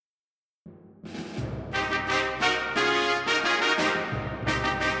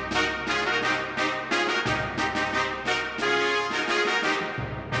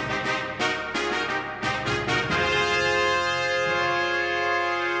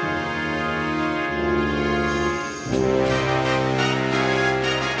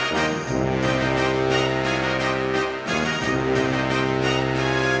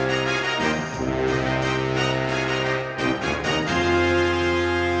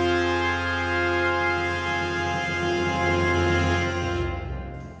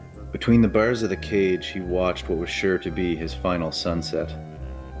Between the bars of the cage, he watched what was sure to be his final sunset.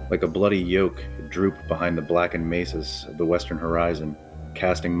 Like a bloody yoke, it drooped behind the blackened mesas of the western horizon,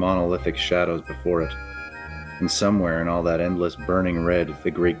 casting monolithic shadows before it. And somewhere in all that endless burning red,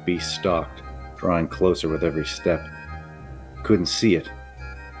 the great beast stalked, drawing closer with every step. He couldn't see it.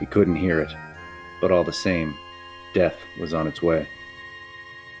 He couldn't hear it. But all the same, death was on its way.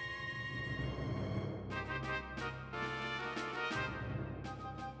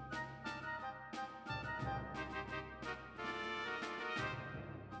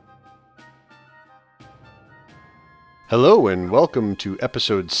 Hello and welcome to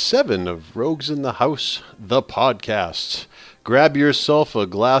episode 7 of Rogues in the House, the podcast. Grab yourself a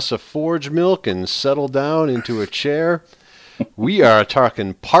glass of forge milk and settle down into a chair. We are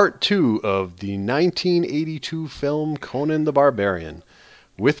talking part 2 of the 1982 film Conan the Barbarian.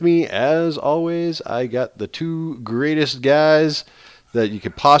 With me, as always, I got the two greatest guys that you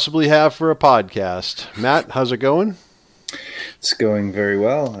could possibly have for a podcast. Matt, how's it going? It's going very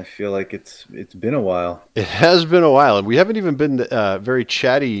well. I feel like it's been a while. It has been a while, and we haven't even been very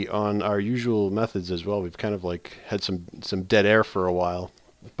chatty on our usual methods as well. We've kind of like had some dead air for a while.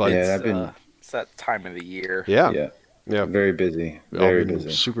 But Yeah, I've been It's that time of the year. yeah. very busy. I've Very been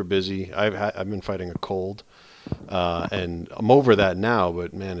busy. super busy. I've been fighting a cold, and I'm over that now.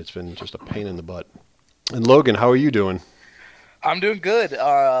 But man, it's been just a pain in the butt. And Logan, how are you doing? I'm doing good.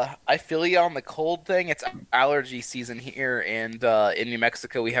 I feel you on the cold thing. It's allergy season here, and in New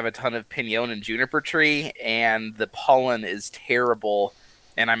Mexico we have a ton of pinon and juniper tree, and the pollen is terrible,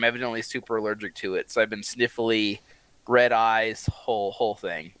 and I'm evidently super allergic to it. So I've been sniffly, red eyes, whole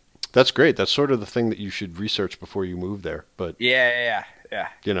thing. That's great. That's sort of the thing that you should research before you move there. But Yeah.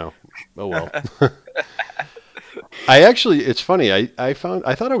 you know, oh well. It's funny. I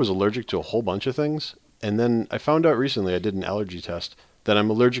thought I was allergic to a whole bunch of things. And then I found out recently, I did an allergy test, that I'm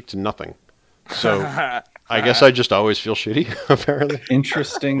allergic to nothing. So I guess I just always feel shitty, apparently.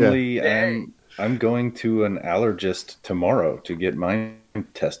 Interestingly, Yeah. I'm going to an allergist tomorrow to get mine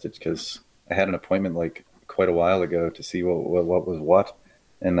tested because I had an appointment like quite a while ago to see what was what,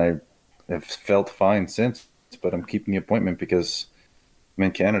 and I have felt fine since. But I'm keeping the appointment because I'm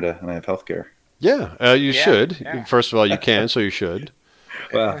in Canada and I have healthcare. Yeah, you Yeah, should. yeah. First of all, you can, so you should.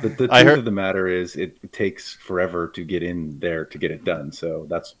 Well, the I truth heard- of the matter is it takes forever to get in there to get it done. So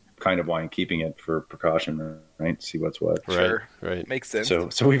that's kind of why I'm keeping it for precaution, right? See what's what. Sure. Right. Makes sense.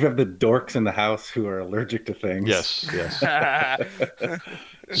 So we have the dorks in the house who are allergic to things. Yes.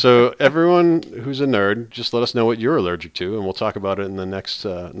 So everyone who's a nerd, just let us know what you're allergic to, and we'll talk about it in the next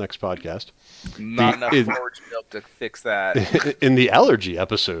podcast. Not enough in- forage milk to fix that. In the allergy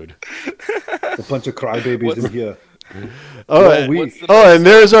episode. A bunch of crybabies in here. Oh, Well, and- we- What's the oh, best and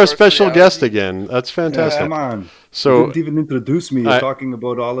there's our source for special the guest allergy? again. That's Yeah, fantastic. come on. You So didn't even introduce me. You're I- talking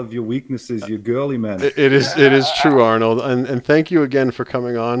about all of your weaknesses, you girly man. it is true, Arnold, and thank you again for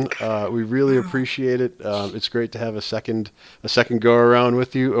coming on. We really appreciate it. It's great to have a second go around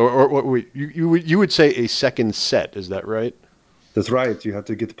with you, or what you would say a second set. Is that right? That's right. You have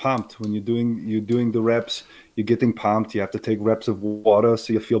to get pumped when you're doing the reps. You're getting pumped. You have to take reps of water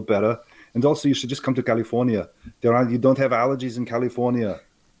so you feel better. And also, you should just come to California. You don't have allergies in California.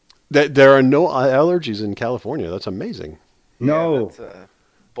 There are no allergies in California. That's amazing. No, Yeah, that's a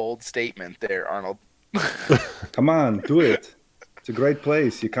bold statement there, Arnold. come on, do it. It's a great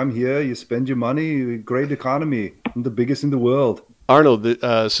place. You come here, you spend your money. Great economy, the biggest in the world. Arnold,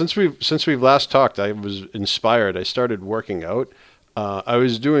 since we've last talked, I was inspired. I started working out. I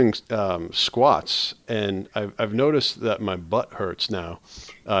was doing squats, and I've noticed that my butt hurts now.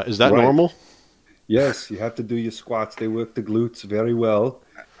 Is that Right. normal? Yes, you have to do your squats. They work the glutes very well.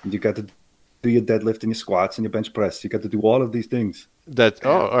 And you got to do your deadlift and your squats and your bench press. You got to do all of these things.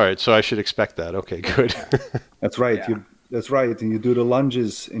 All right. So I should expect that. Okay, good. That's right. Yeah. That's right. And you do the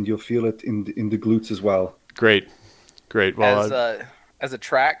lunges, and you'll feel it in the glutes as well. Great. Well, As a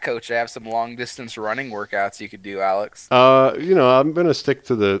track coach, I have some long distance running workouts you could do, Alex. I'm gonna stick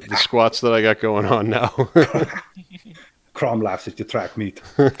to the squats that I got going on now. Crom laughs at your track meet.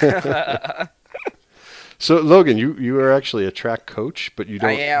 So Logan, you are actually a track coach, but you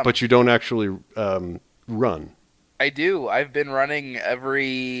don't. I am. But you don't actually run. I do. I've been running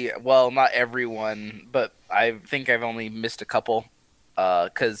not everyone, but I think I've only missed a couple.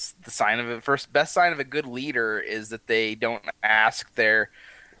 Because best sign of a good leader is that they don't ask their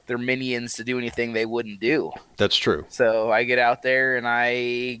minions to do anything they wouldn't do. That's true. So I get out there and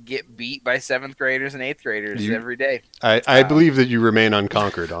I get beat by 7th graders and 8th graders every day. I believe that you remain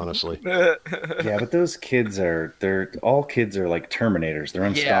unconquered. Honestly. Yeah, but those kids all kids are like Terminators. They're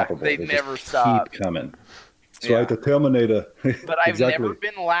unstoppable. they just never stop. Keep coming. So Yeah. the Terminator. But I've Exactly. never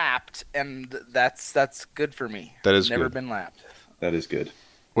been lapped, and that's good for me. That is never good. been lapped. That is good.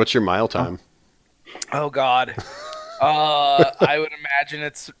 What's your mile time? Oh God. I would imagine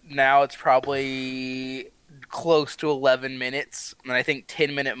it's probably close to 11 minutes, and I think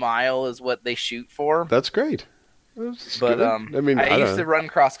 10-minute mile is what they shoot for. That's great. That's But good. I mean, I I used don't to run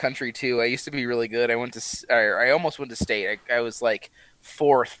cross country too. I used to be really good. I almost went to state. I was like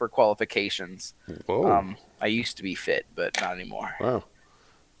 4th for qualifications. Whoa. I used to be fit, but not anymore. Wow.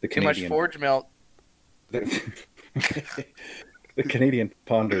 The Too much forge milk. The Canadian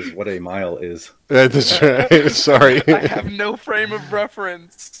ponders what a mile is. That's right. Sorry. I have no frame of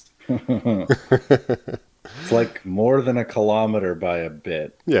reference. It's like more than a kilometer by a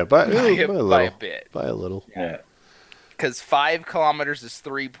bit. Yeah, by a By a bit. By a little. Yeah. Because 5 kilometers is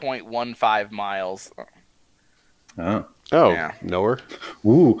 3.15 miles. Oh. Oh, Yeah. knower.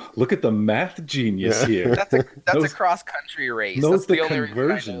 Ooh, look at the math genius Yeah. That's here. a Knows- cross country race. knows That's the the only reason I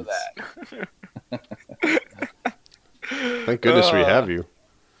know conversions. that. Thank goodness we have you.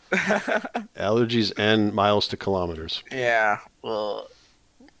 Allergies and miles to kilometers. Yeah. Well.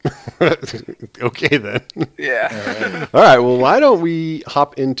 Okay, then. Yeah. All right, well, why don't we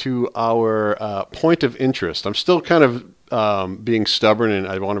hop into our point of interest? I'm still kind of being stubborn, and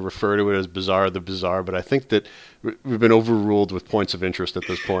I want to refer to it as Bizarre the Bizarre, but I think that we've been overruled with points of interest at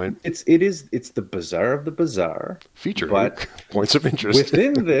this point. It's the bizarre of the bizarre. Featuring But points of interest.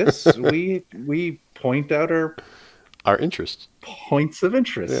 Within this, we point out our interests. points of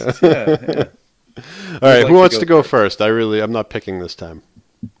interest. Yeah. All right, like who to wants go to go first? I'm not picking this time.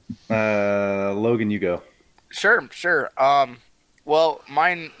 Logan, you go. Sure. Well,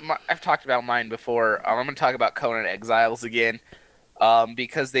 I've talked about mine before. I'm going to talk about Conan Exiles again,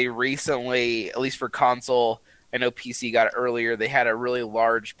 because they recently, at least for console, I know PC got it earlier, they had a really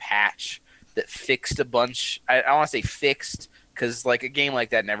large patch that fixed a bunch. I don't want to say fixed, because like a game like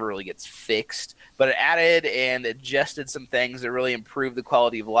that never really gets fixed, but it added and adjusted some things that really improved the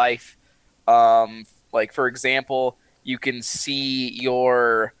quality of life. Like, for example, you can see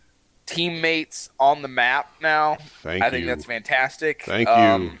your teammates on the map now. Thank I think you. that's fantastic. Thank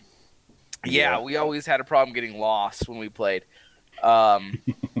you. Yeah, we always had a problem getting lost when we played.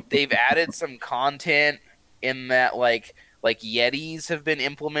 They've added some content in that, like Yetis have been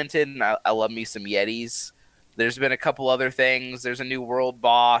implemented, and I love me some Yetis. There's been a couple other things. There's a new world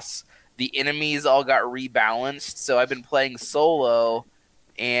boss. The enemies all got rebalanced, so I've been playing solo,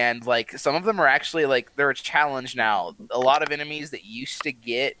 and like some of them are actually like they're a challenge now. A lot of enemies that used to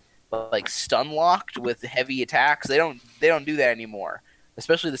get like stun locked with heavy attacks, they don't do that anymore.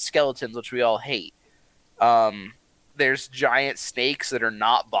 Especially the skeletons, which we all hate. There's giant snakes that are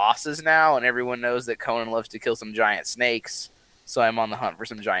not bosses now, and everyone knows that Conan loves to kill some giant snakes, so I'm on the hunt for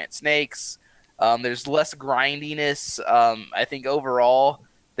some giant snakes. There's less grindiness. I think overall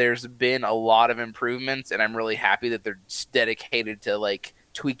there's been a lot of improvements, and I'm really happy that they're dedicated to like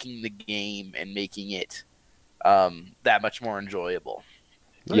tweaking the game and making it that much more enjoyable.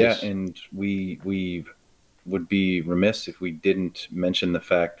 Nice. Yeah, and we would be remiss if we didn't mention the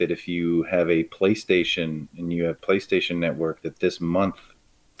fact that if you have a PlayStation and you have PlayStation Network, that this month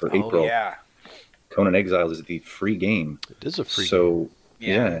for April, yeah. Conan Exiles is the free game. It is a free game. So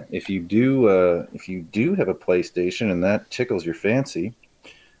yeah, if you do have a PlayStation and that tickles your fancy,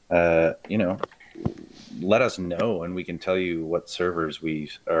 let us know and we can tell you what servers we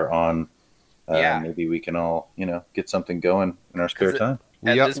are on. Maybe we can all get something going in our spare time.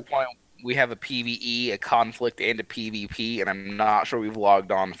 At this point, we have a PvE, a conflict, and a PvP, and I'm not sure we've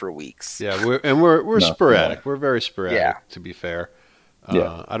logged on for weeks. Yeah, we're sporadic. No. We're very sporadic, Yeah. to be fair.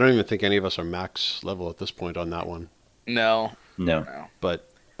 Yeah. I don't even think any of us are max level at this point on that one. No. But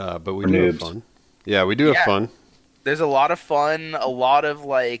we We're do have noobs. fun. Yeah, we do have fun. There's a lot of fun, a lot of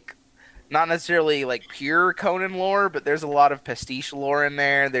like, not necessarily like pure Conan lore, but there's a lot of pastiche lore in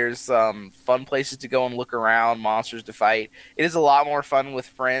there. There's fun places to go and look around, monsters to fight. It is a lot more fun with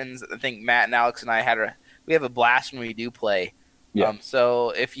friends. I think Matt and Alex and I we have a blast when we do play. Yeah. So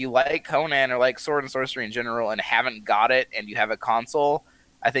if you like Conan or like Sword and Sorcery in general and haven't got it and you have a console,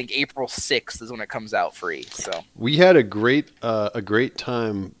 I think April 6th is when it comes out free. So We had a great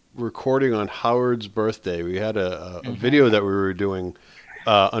time recording on Howard's birthday. We had a video that we were doing.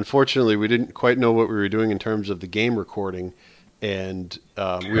 Unfortunately, we didn't quite know what we were doing in terms of the game recording, and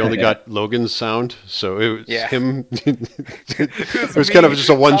we only got Logan's sound, so it was him. It was kind of just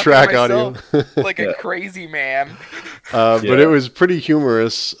a one-track audio. like a crazy man. But it was pretty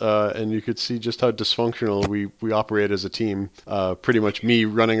humorous, and you could see just how dysfunctional we operate as a team. Pretty much me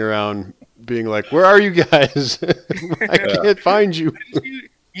running around being like, "Where are you guys? I can't find you."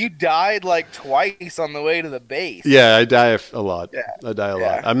 You died like twice on the way to the base. Yeah, I die a lot. Yeah. I die a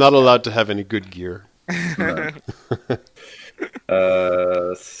Yeah. lot. I'm not allowed to have any good gear. No.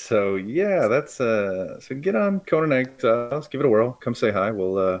 So yeah, that's so get on Conan Exiles, give it a whirl, come say hi.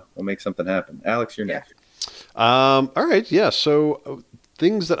 We'll make something happen. Alex, you're next. All right, yeah. So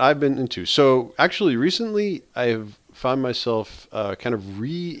things that I've been into. So actually, recently I've found myself kind of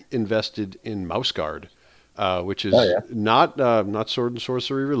reinvested in Mouse Guard, which is not sword and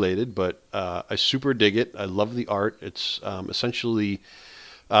sorcery related, but I super dig it. I love the art. It's essentially,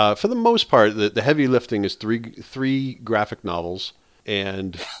 for the most part, the heavy lifting is three graphic novels,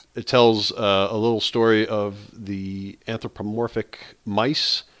 and it tells a little story of the anthropomorphic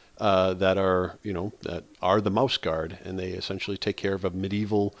mice that are the Mouse Guard, and they essentially take care of a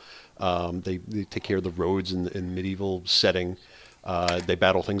medieval. They take care of the roads in medieval setting. They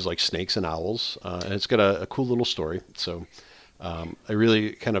battle things like snakes and owls, and it's got a cool little story. So I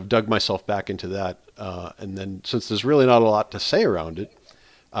really kind of dug myself back into that. And then since there's really not a lot to say around it,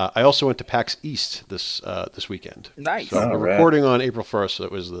 I also went to PAX East this weekend. Nice. So we're recording on April 1st, so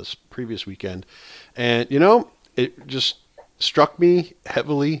it was this previous weekend. And, it just struck me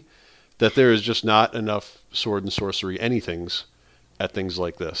heavily that there is just not enough sword and sorcery anythings at things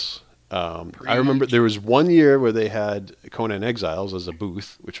like this. I remember there was one year where they had Conan Exiles as a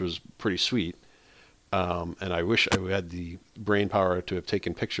booth, which was pretty sweet. And I wish I had the brain power to have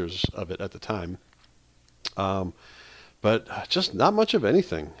taken pictures of it at the time. But just not much of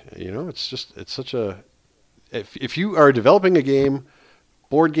anything. It's such a... If you are developing a game,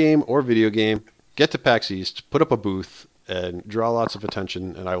 board game or video game, get to PAX East, put up a booth, and draw lots of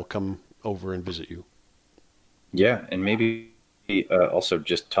attention, and I will come over and visit you. Yeah, and maybe also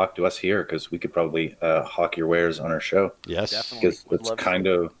just talk to us here, because we could probably hawk your wares on our show. Yes, definitely. Because it's kind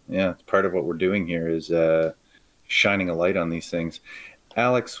of it's part of what we're doing here is shining a light on these things.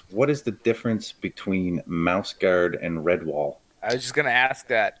 Alex, what is the difference between Mouse Guard and Redwall? I was just gonna ask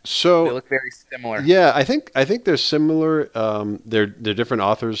that. So They look very similar. yeah, I think they're similar. They're different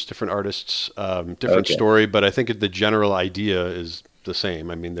authors, different artists, different story, but I think the general idea is the same.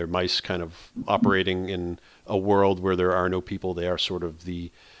 I mean, they're mice kind of operating in a world where there are no people. They are sort of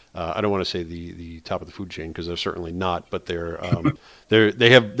the I don't want to say the top of the food chain, because they're certainly not, but they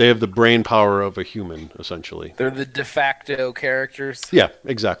have the brain power of a human, essentially. They're the de facto characters. Yeah,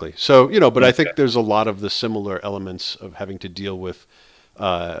 exactly. So, but I think there's a lot of the similar elements of having to deal with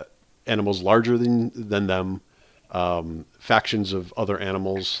animals larger than them, factions of other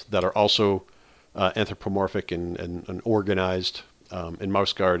animals that are also anthropomorphic and organized. In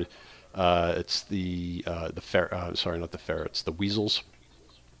Mouse Guard, it's the not the ferrets, the weasels.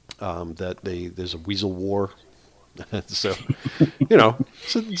 There's a weasel war. So,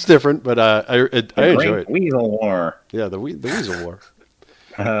 it's different, but I enjoy it. Weasel War. Yeah, the weasel war.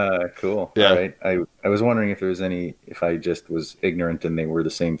 Cool. Yeah. All right. I was wondering if I just was ignorant and they were the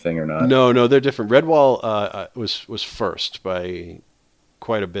same thing or not. No, they're different. Redwall was first by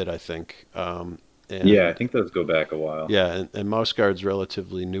quite a bit, I think. Yeah, I think those go back a while. Yeah, and Mouse Guard's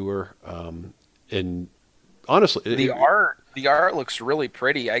relatively newer. And honestly, The art looks really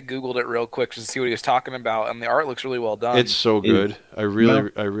pretty. I googled it real quick just to see what he was talking about, and the art looks really well done. it's so good. I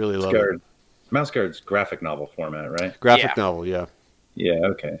really love it. Mouse Guard's graphic novel format, right? Graphic novel, yeah. Yeah.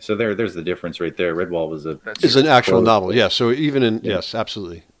 Okay. So there's the difference right there. Redwall was It's an actual novel, yeah. So even yes,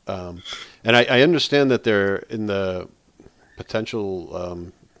 absolutely. And I understand that they're in the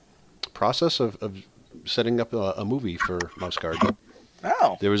potential process of setting up a movie for Mouse Guard.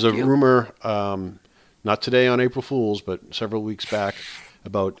 Oh, There was a rumor, not today on April Fool's, but several weeks back,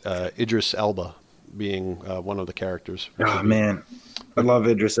 about Idris Elba being one of the characters. Oh man, I love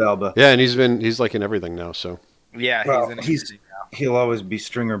Idris Elba. Yeah, and he's like in everything now. So yeah, Well, he's in he'll always be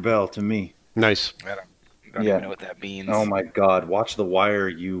Stringer Bell to me. nice. I don't even know what that means. Oh my God, watch The Wire,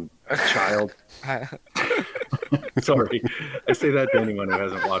 you child. Sorry, I say that to anyone who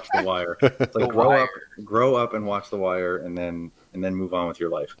hasn't watched The Wire. It's like grow up and watch The Wire, and then move on with your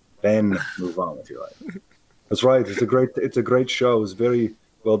life. Then move on with your life. That's right. It's a great show. It's very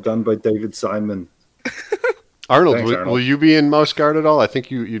well done by David Simon. Arnold, Thanks, Arnold. will you be in Mouse Guard at all? I think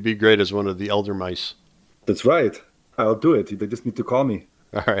you'd be great as one of the elder mice. That's right. I'll do it. They just need to call me.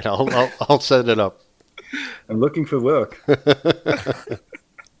 All right, I'll set it up. I'm looking for work.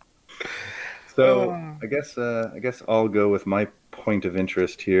 So I guess I'll go with my point of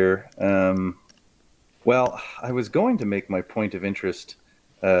interest here. Well, I was going to make my point of interest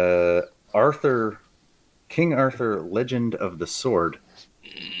King Arthur, Legend of the Sword,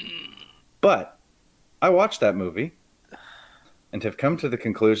 but I watched that movie and have come to the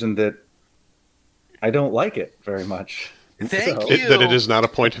conclusion that I don't like it very much. Thank So- you. That it is not a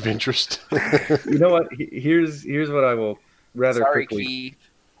point of interest. You know what? Here's what I will rather Sorry, quickly. Keith.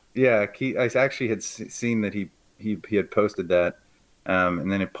 Yeah, I actually had seen that he had posted that,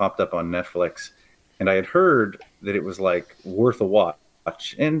 and then it popped up on Netflix, and I had heard that it was like worth a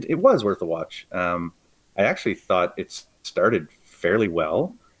watch, and it was worth a watch. I actually thought it started fairly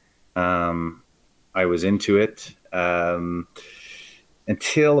well. I was into it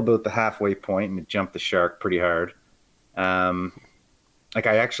until about the halfway point, and it jumped the shark pretty hard. Um, like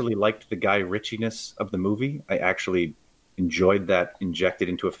I actually liked the Guy Ritchie-ness of the movie. I actually enjoyed that injected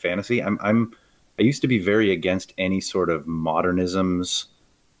into a fantasy. I used to be very against any sort of modernisms,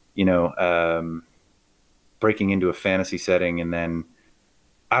 you know, breaking into a fantasy setting and then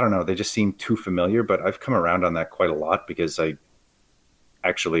I don't know, they just seem too familiar, but I've come around on that quite a lot because I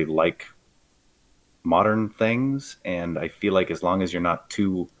actually like modern things and I feel like as long as you're not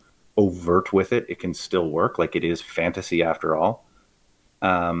too overt with it, it can still work. Like it is fantasy after all.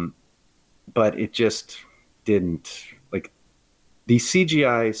 Um, but it just didn't like these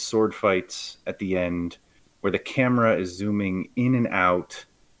CGI sword fights at the end where the camera is zooming in and out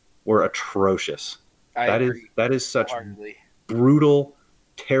were atrocious. I That is agree that is such wholeheartedly. brutal,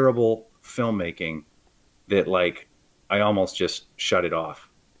 terrible filmmaking that like I almost just shut it off.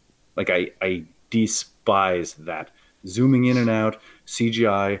 Like I despise that. Zooming in and out,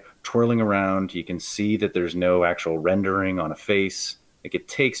 CGI, twirling around, you can see that there's no actual rendering on a face. Like it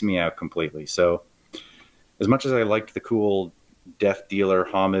takes me out completely. So as much as I liked the cool Death Dealer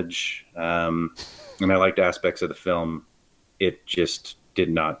homage, and I liked aspects of the film, it just did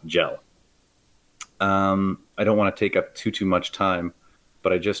not gel. I don't want to take up too much time,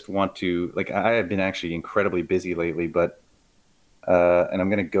 but I just want to like I have been actually incredibly busy lately, but and I'm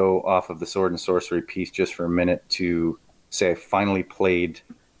going to go off of the Sword and Sorcery piece just for a minute to say I finally played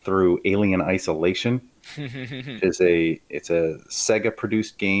through Alien Isolation. It's a Sega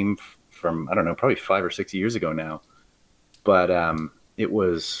produced game from I don't know probably 5 or 6 years ago now, but it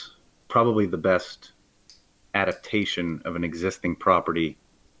was probably the best adaptation of an existing property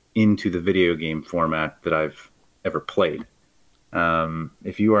into the video game format that I've ever played.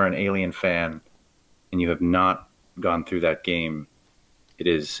 If you are an Alien fan and you have not gone through that game, it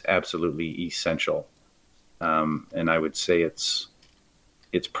is absolutely essential. And I would say it's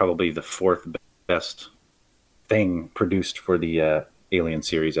probably the fourth best thing produced for the Alien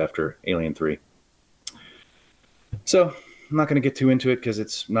series after Alien 3. So I'm not going to get too into it because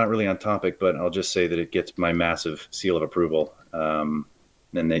it's not really on topic, but I'll just say that it gets my massive seal of approval, and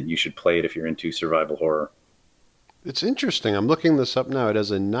that you should play it if you're into survival horror. It's interesting. I'm looking this up now. It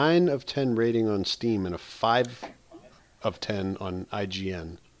has a 9 of 10 rating on Steam and a 5 of 10 on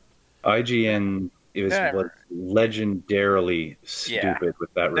IGN. IGN was Never. legendarily stupid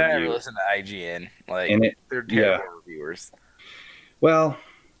with that Never review. listen to IGN. Like And they're terrible reviewers. Well,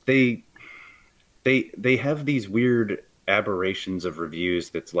 they have these weird aberrations of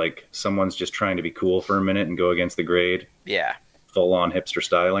reviews that's like someone's just trying to be cool for a minute and go against the grade, Yeah. full on hipster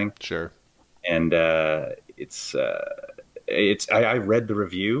styling. Sure. And I read the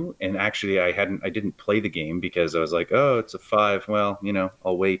review and actually I didn't play the game because I was like, oh, it's a 5. Well,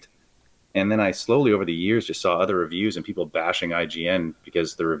 I'll wait. And then I slowly over the years just saw other reviews and people bashing IGN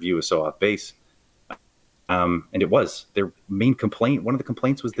because the review was so off base. And it was their main complaint. One of the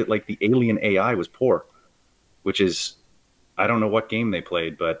complaints was that like the alien AI was poor, which is, I don't know what game they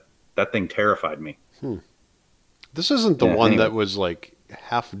played, but that thing terrified me. This isn't the Yeah, one anyway. that was like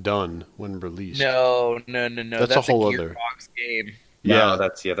half done when released. No. That's a whole other- Gearbox game. No,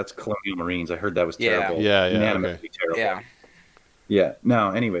 Yeah. that's Colonial Marines. I heard that was Yeah. terrible. Yeah, Unanimously terrible. Yeah. Yeah.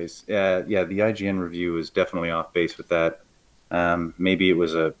 No, anyways, the IGN review is definitely off base with that.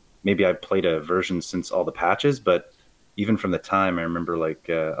 Maybe I played a version since all the patches, but even from the time, I remember like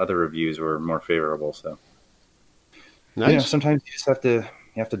other reviews were more favorable. So Nice. sometimes you just have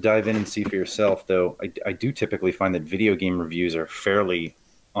to dive in and see for yourself. Though I do typically find that video game reviews are fairly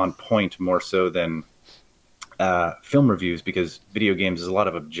on point more so than film reviews because video games there's a lot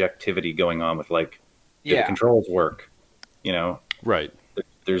of objectivity going on with like do the Yeah. controls work, Right.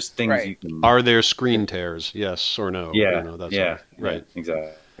 There's things Right. you can Are there screen tears? Yes or no? yeah That's yeah right. yeah,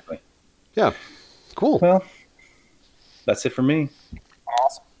 exactly. Yeah. Cool. Well, that's it for me.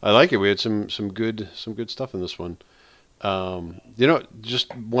 Awesome. I like it. We had some good stuff in this one.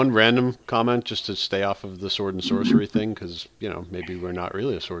 Just one random comment just to stay off of the sword and sorcery thing because maybe we're not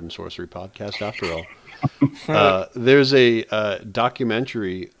really a sword and sorcery podcast after all. There's a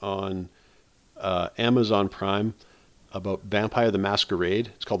documentary on Amazon Prime about Vampire the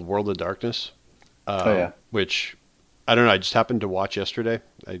Masquerade. It's called World of Darkness. Which I don't know. I just happened to watch yesterday.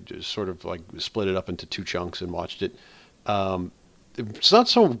 I just sort of like split it up into 2 chunks and watched it. It's not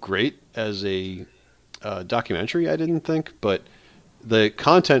so great as a documentary, I didn't think, but the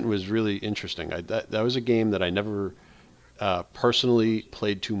content was really interesting. That was a game that I never personally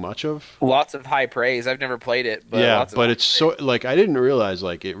played too much of. Lots of high praise. I've never played it, but Yeah, lots of but high it's praise. so like I didn't realize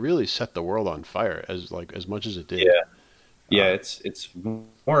like it really set the world on fire as much as it did. Yeah. Yeah, Uh, it's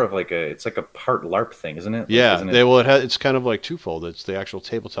more of like it's like a part LARP thing, isn't it? Like, yeah, isn't it? it's kind of like twofold. It's the actual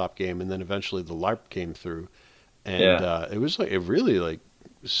tabletop game, and then eventually the LARP came through, and Yeah. it was like it really like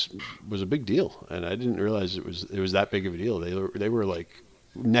was a big deal, and I didn't realize it was that big of a deal. They were like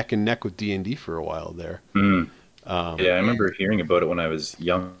neck and neck with D&D for a while there. Mm. Um, Yeah, I Yeah. remember hearing about it when I was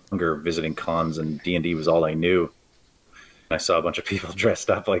younger, visiting cons, and D&D was all I knew. I saw a bunch of people dressed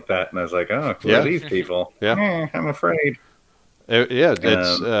up like that, and I was like, "Oh, who are yeah, these people?" yeah. I'm afraid. Yeah,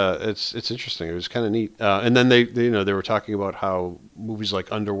 Um, it's interesting. It was kind of neat. And then they were talking about how movies like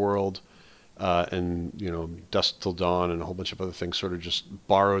Underworld and Dusk Till Dawn and a whole bunch of other things sort of just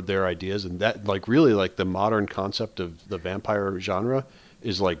borrowed their ideas, and that like really like the modern concept of the vampire genre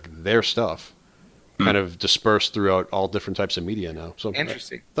is like their stuff, hmm. kind of dispersed throughout all different types of media now. So I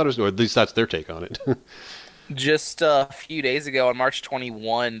Interesting. thought it was, or at least that's their take on it. Just a few days ago, on March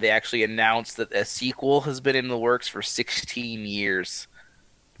 21, they actually announced that a sequel has been in the works for 16 years.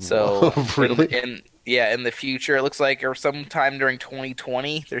 So, Whoa, really? in the future, it looks like or sometime during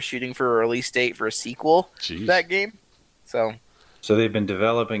 2020, they're shooting for a release date for a sequel to Jeez. that game. So, So they've been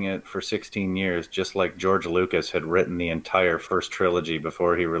developing it for 16 years, just like George Lucas had written the entire first trilogy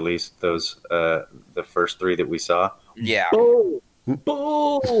before he released the first three that we saw. yeah, Bull,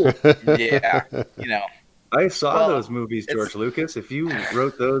 bull. yeah, you know. I saw Well, those movies, it's George Lucas. If you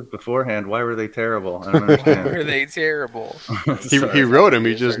wrote those beforehand, why were they terrible? I don't why understand. were they terrible? He Sorry. wrote them. He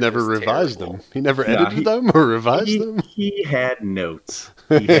Movies just are never just revised terrible. them. He never No, edited them or revised he them. he had notes.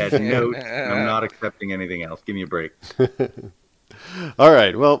 He had notes, and I'm not accepting anything else. Give me a break. All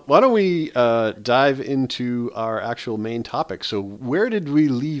right. Well, why don't we dive into our actual main topic? So, where did we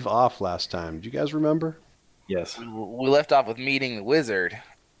leave off last time? Do you guys remember? Yes. We left off with meeting the wizard,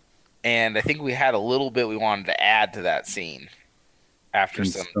 and I think we had a little bit we wanted to add to that scene after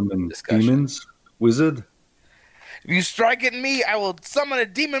Can some summon discussion. demons, wizard. If you strike at me, I will summon a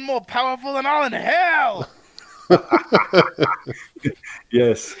demon more powerful than all in hell.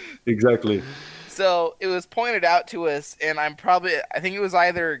 Yes, exactly. So it was pointed out to us, and I think it was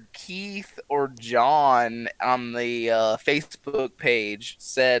either Keith or John on the Facebook page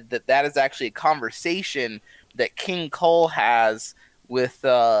said that that is actually a conversation that King Cole has with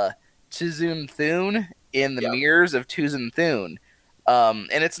Tuzun Thune in the Yeah. mirrors of Tuzun Thune. And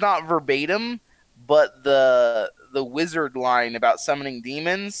it's not verbatim, but the wizard line about summoning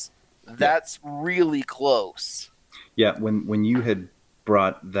demons, that's really close. Yeah, when you had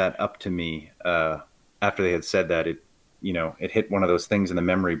brought that up to me after they had said that, it hit one of those things in the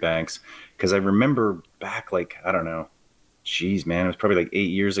memory banks because I remember back like I don't know, geez, man, it was probably like 8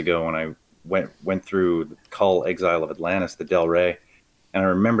 years ago when I went through the Cull Exile of Atlantis, the Del Rey, and I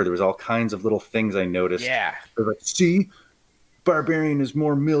remember there was all kinds of little things I noticed. Yeah. I was like, see, Barbarian is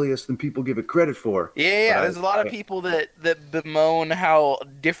more Milius than people give it credit for. Yeah, But there's a lot of people that bemoan how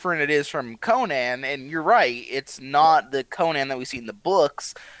different it is from Conan, and you're right. It's not the Conan that we see in the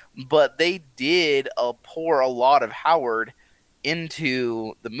books, but they did pour a lot of Howard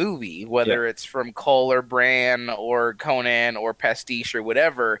into the movie, whether it's from Cole or Bran or Conan or Pastiche or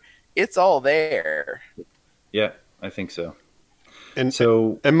whatever. It's all there. Yeah, I think so. And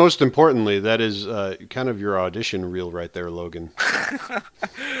So and most importantly, that is kind of your audition reel right there, Logan.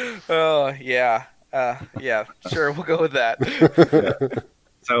 Oh yeah, yeah. Sure, we'll go with that.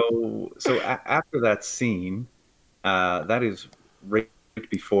 after that scene, that is right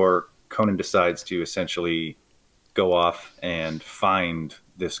before Conan decides to essentially go off and find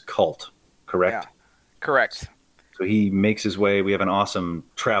this cult, correct? Yeah, correct. So he makes his way. We have an awesome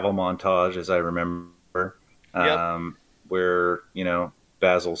travel montage, as I remember, Yep. where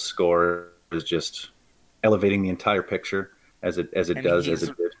Basil's score is just elevating the entire picture as it And does he's as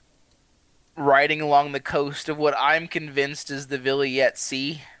it did. riding along the coast of what I'm convinced is the Villette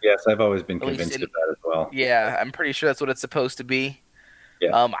Sea. Yes, I've always been At least convinced in- of that as well. Yeah, I'm pretty sure that's what it's supposed to be.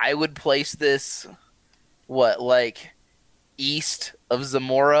 Yeah. I would place this, like east of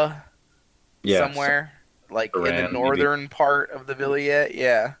Zamora, Yeah, somewhere, like in Iran, the maybe. northern part of the Villette.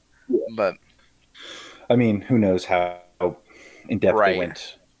 Yeah, but I mean, who knows how in depth Right. they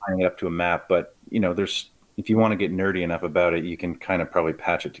went tying it up to a map, but there's if you want to get nerdy enough about it, you can kind of probably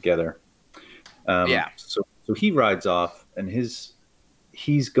patch it together. Yeah. So he rides off, and he's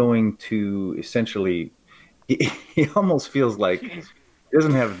going to essentially. He almost feels like he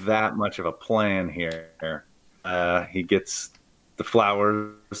doesn't have that much of a plan here. he gets the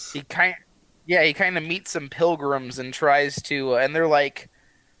flowers. He kind of meets some pilgrims and tries to, and they're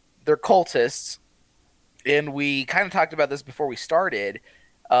cultists. And we kind of talked about this before we started.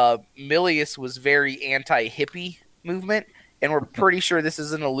 Milius was very anti-hippie movement, and we're pretty sure this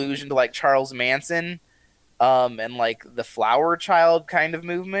is an allusion to like Charles Manson, and like the Flower Child kind of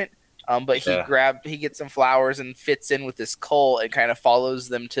movement. But he gets some flowers and fits in with this cult and kind of follows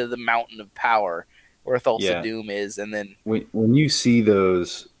them to the Mountain of Power, where Thulsa Doom is, and then when you see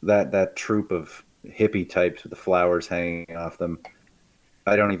that troop of hippie types with the flowers hanging off them,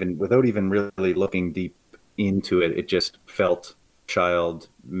 without even really looking deep into it, it just felt child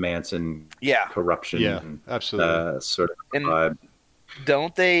Manson corruption. Yeah, absolutely. Sort of vibe.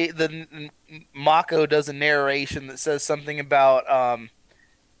 Don't they? The Mako does a narration that says something about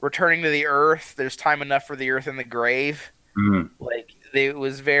returning to the earth. There's time enough for the earth and the grave. Mm-hmm. Like it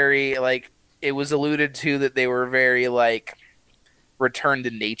was very like it was alluded to that they were very like return to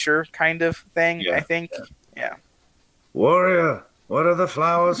nature kind of thing. I think. Yeah. Warrior, what are the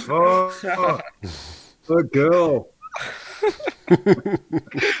flowers for? Good girl.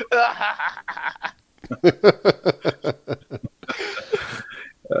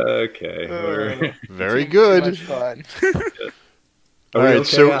 Okay. Very good. Much fun. All right, okay,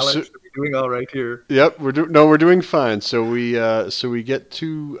 so Alex, are we doing all right here? Yep, we're doing fine. So we get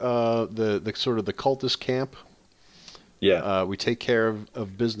to the sort of the cultist camp. Yeah. We take care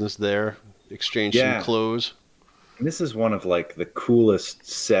of business there, exchange some clothes. And this is one of like the coolest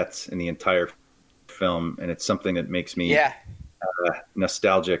sets in the entire film, and it's something that makes me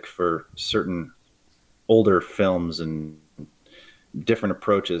nostalgic for certain older films and different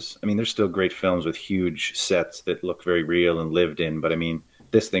approaches. I mean, there's still great films with huge sets that look very real and lived in, but I mean,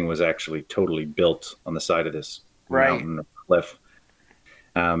 this thing was actually totally built on the side of this mountain or cliff.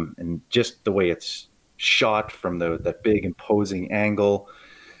 And just the way it's shot from that big imposing angle.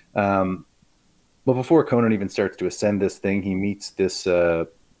 But before Conan even starts to ascend this thing, he meets this,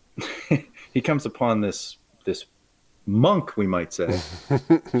 he comes upon this monk, we might say.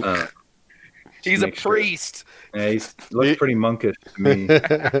 He's a priest. Yeah, he looks pretty monkish to me.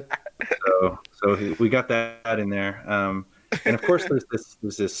 so we got that in there. And of course, there's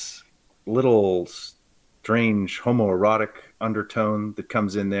this little strange homoerotic undertone that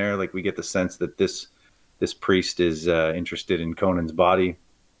comes in there. Like we get the sense that this priest is interested in Conan's body,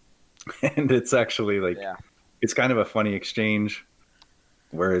 and it's actually like it's kind of a funny exchange.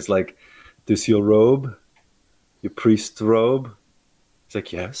 Whereas like, this your robe, your priest's robe? He's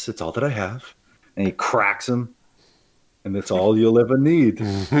like, yes, it's all that I have. And he cracks him, and that's all you'll ever need.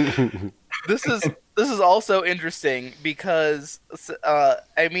 This is also interesting because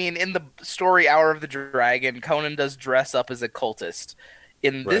I mean, in the story Hour of the Dragon, Conan does dress up as a cultist.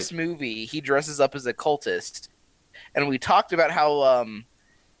 In this movie, he dresses up as a cultist, and we talked about how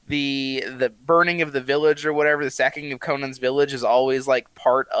the burning of the village or whatever, the sacking of Conan's village is always like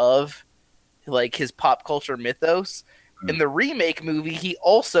part of like his pop culture mythos. In the remake movie, he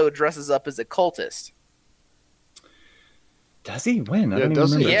also dresses up as a cultist. Does he? When? I don't even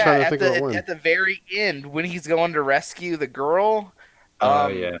remember. Yeah, at the very end, when he's going to rescue the girl. He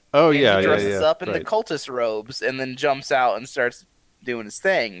dresses up in the cultist robes and then jumps out and starts doing his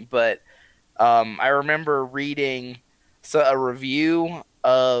thing. But I remember reading a review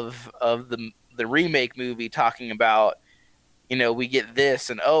of the remake movie talking about, you know, we get this,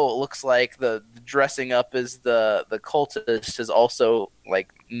 and it looks like the dressing up as the cultist has also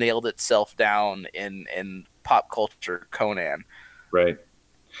like nailed itself down in pop culture Conan. Right.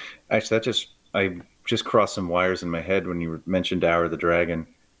 Actually, I just crossed some wires in my head when you mentioned Hour of the Dragon,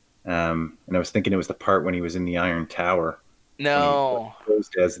 and I was thinking it was the part when he was in the Iron Tower. No.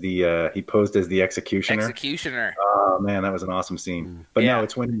 He posed as the executioner. Executioner. Oh man, that was an awesome scene. But no,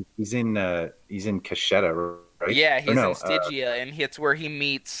 it's when he's in Cashetta. Right? Yeah, he's in Stygia, and it's where he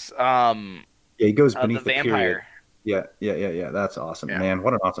meets. He goes beneath the vampire. Period. Yeah. That's awesome, man.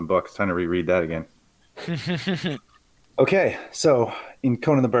 What an awesome book. It's time to reread that again. Okay, so in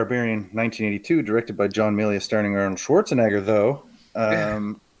Conan the Barbarian, 1982, directed by John Milius, starring Arnold Schwarzenegger, though,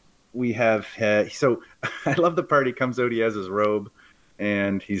 we have. So I love the part he comes out. He has his robe,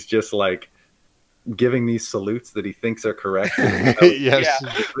 and he's just like giving these salutes that he thinks are correct. Yes.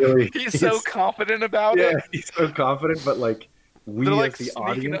 Yeah. He's so confident about it. Yeah, he's so confident, but like we They're as the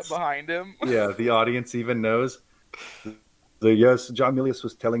audience up behind him. Yeah, the audience even knows. Yes, John Milius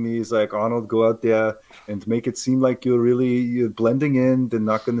was telling me, he's like, Arnold, go out there and make it seem like you're blending in. They're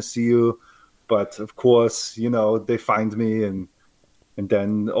not going to see you, but of course, they find me, and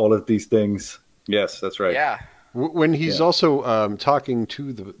then all of these things. Yes, that's right. Yeah. When he's Yeah. also talking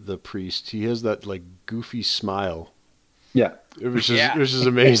to the priest, he has that like goofy smile, Yeah. Yeah. which is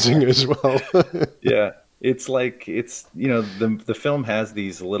amazing as well. Yeah. It's like it's the film has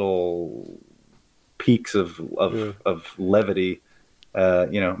these little peaks Yeah. of levity,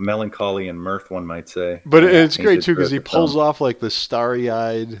 melancholy and mirth, one might say. But it's great Painted too because throughout he the pulls film. off like the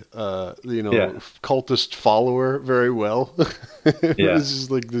starry-eyed, Yeah. cultist follower very well. Yeah. This is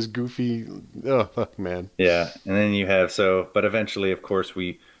like this goofy. Oh fuck, man. Yeah, and then you have but eventually, of course,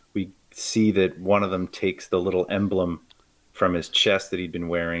 we see that one of them takes the little emblem from his chest that he'd been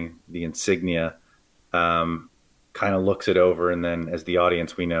wearing, the insignia, kind of looks it over, and then as the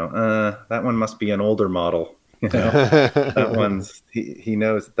audience, we know, that one must be an older model. That one's he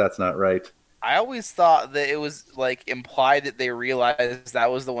knows that's not right. I always thought that it was like implied that they realized that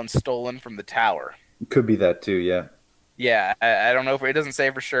was the one stolen from the tower. Could be that too. Yeah, Yeah, I don't know if it doesn't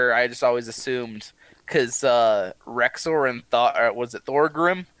say for sure. I just always assumed because Rexor and was it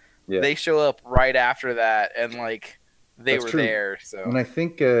Thorgrim? yeah, They show up right after that, and like they that's were true. there. So And I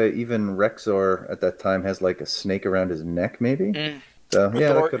think even Rexor at that time has like a snake around his neck, maybe. Mm. So yeah,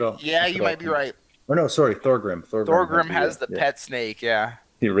 Yeah, that you could all might be come. right. Or no, sorry, Thorgrim. Thorgrim has the yeah. pet snake. Yeah.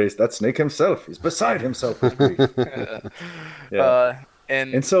 He raised that snake himself. He's beside himself with grief. Yeah. uh,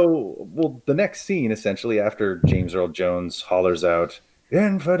 and And so, well, the next scene, essentially, after James Earl Jones hollers out,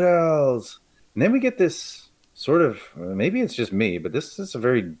 "Infidels!" And then we get this sort of, maybe it's just me, but this is a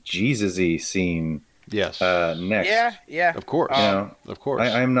very Jesus-y scene Yes, next. yeah. of course, of course.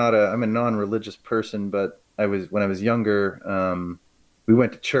 I'm a non-religious person, but when I was younger, we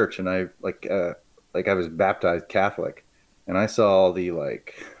went to church, and I I was baptized Catholic, and I saw all the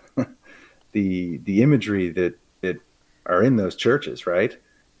the imagery that are in those churches, right?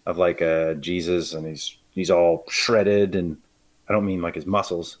 Of like Jesus, and he's all shredded, and I don't mean like his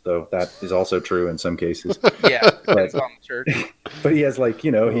muscles, though that is also true in some cases. Yeah, depends on the church. But he has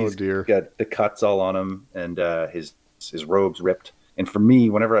he's dear. got the cuts all on him, and his robes ripped. And for me,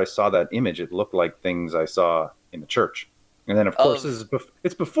 whenever I saw that image, it looked like things I saw in the church. And then, of course,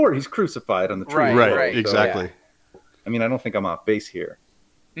 it's before he's crucified on the tree. Right, So, exactly. I mean, I don't think I'm off base here.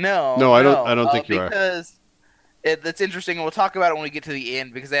 No, I don't think you are. Because that's interesting, and we'll talk about it when we get to the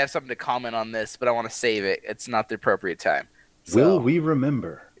end because I have something to comment on this, but I want to save it. It's not the appropriate time. So, Will we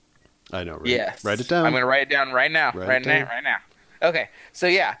remember? I know. Right? Yes. Write it down. I'm going to write it down right now. Write it down. Right now. Okay. So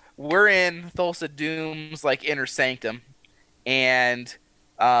yeah, we're in Thulsa Doom's like inner sanctum, and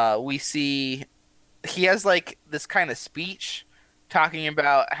we see he has like this kind of speech talking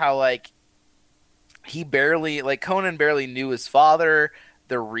about how like Conan barely knew his father.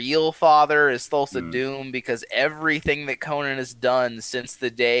 The real father is Thulsa Doom because everything that Conan has done since the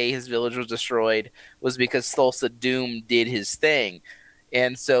day his village was destroyed was because Thulsa Doom did his thing.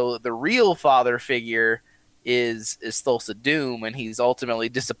 And so the real father figure is Thulsa Doom, and he's ultimately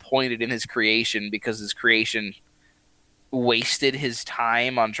disappointed in his creation because his creation wasted his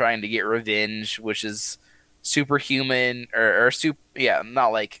time on trying to get revenge, which is superhuman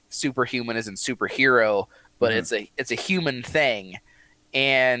not like superhuman isn't superhero, but it's a human thing.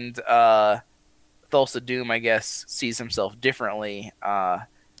 And Thulsa Doom, I guess, sees himself differently,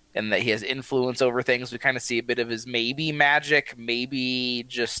 and that he has influence over things. We kind of see a bit of his maybe magic, maybe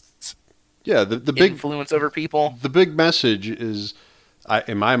just the big influence over people. The big message is,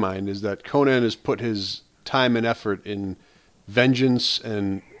 in my mind, is that Conan has put his time and effort in vengeance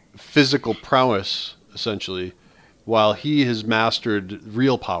and physical prowess, essentially, while he has mastered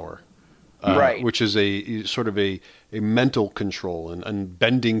real power. Right. Which is a sort of a mental control and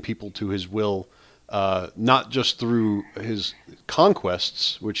bending people to his will, not just through his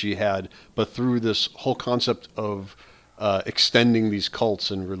conquests, which he had, but through this whole concept of extending these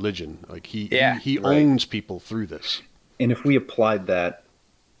cults and religion. Like he owns people through this. And if we applied that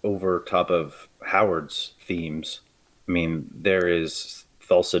over top of Howard's themes, I mean, there is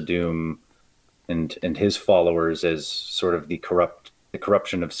Thulsa Doom and his followers as sort of the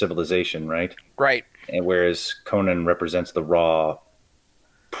corruption of civilization, right? Right. And whereas Conan represents the raw,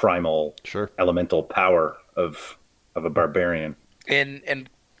 primal, elemental power of a barbarian. And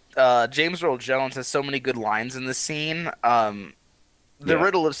James Earl Jones has so many good lines in this scene. The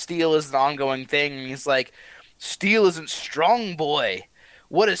riddle of steel is an ongoing thing. And he's like, "Steel isn't strong, boy.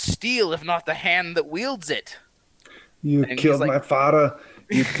 What is steel if not the hand that wields it?" You killed my father.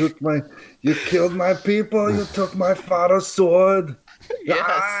 You killed my people. You took my father's sword. Yes.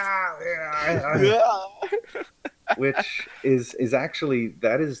 Which is actually,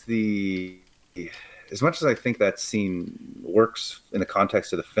 that is as much as I think that scene works in the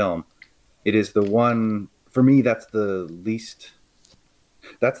context of the film, it is the one, for me, that's the least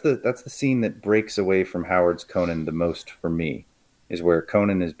That's the scene that breaks away from Howard's Conan the most for me, is where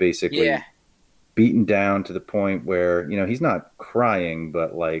Conan is Yeah, basically beaten down to the point where he's not crying,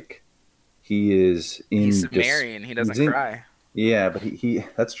 but like he is he's in Sumerian. He he's doesn't in cry. yeah, but he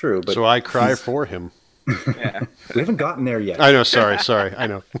that's true, So but I cry he's for him. Yeah. we haven't gotten there yet. I know. Sorry. I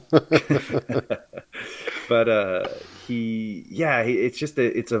know. But it's just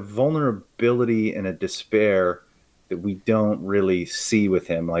it's a vulnerability and a despair that we don't really see with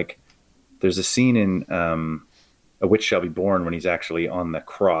him. Like there's a scene in A Witch Shall Be Born when he's actually on the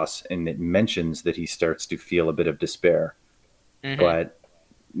cross, and it mentions that he starts to feel a bit of despair, Hmm. but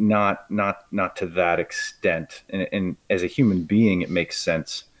not to that extent. And as a human being, it makes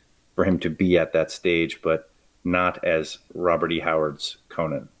sense for him to be at that stage, but not as Robert E. Howard's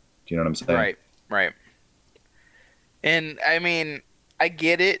Conan. Do you know what I'm saying? Right. Right. And I mean, I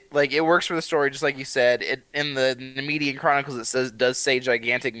get it. Like it works for the story, just like you said. It in the Nemedian Chronicles, does say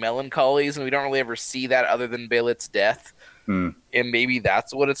gigantic melancholies, and we don't really ever see that other than Beilit's death. Hmm. And maybe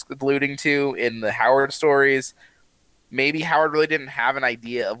that's what it's alluding to in the Howard stories. Maybe Howard really didn't have an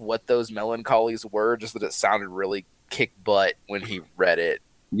idea of what those melancholies were, just that it sounded really kick butt when he read it.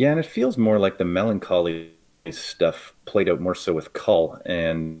 Yeah, and it feels more like the melancholy stuff played out more so with Cull.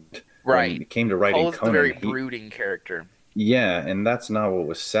 And when Right. it came to writing Cole is the very Conan, brooding character. yeah, and that's not what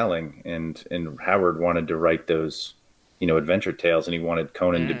was selling. And Howard wanted to write those, adventure tales, and he wanted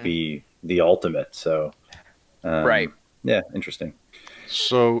Conan to Mm. be the ultimate. So, Right. yeah, interesting.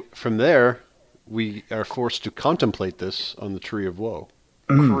 So from there, we are forced to contemplate this on the Tree of Woe.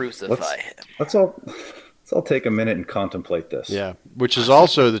 Crucify him. Let's all take a minute and contemplate this. Yeah, which is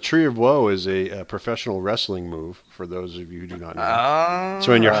also the Tree of Woe is a professional wrestling move for those of you who do not know.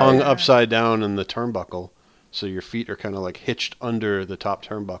 So when you're hung Right. upside down in the turnbuckle, so your feet are kind of like hitched under the top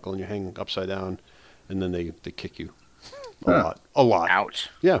turnbuckle, and you hang upside down, and then they kick you Huh. a lot. Ouch.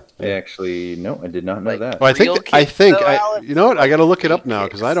 Yeah. No, I did not know Like- that. Well, Real kicks, though, Alex? you know what? I got to look it up Like now feet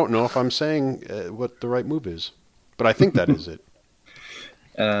because I don't know if I'm saying what the right move is, but I think that is it.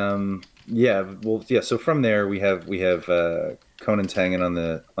 Yeah, well, yeah. So from there, we have Conan's hanging on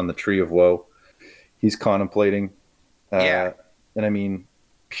the Tree of Woe. He's contemplating. Yeah. And I mean,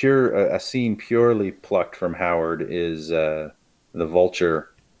 a scene purely plucked from Howard is the vulture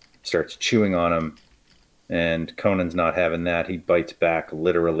starts chewing on him, and Conan's not having that. He bites back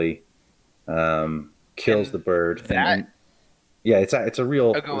literally, kills And the bird. that- Yeah, it's a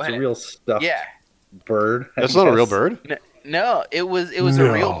real Oh, go it's a ahead. real stuffed Yeah. bird. I That's not a real guess. bird. No, it was a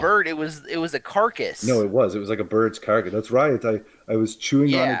No. real bird. It was a carcass. No, it was like a bird's carcass. That's right. I was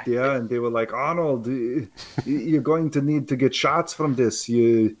chewing on Yeah. it there, and they were like, Arnold, you're going to need to get shots from this.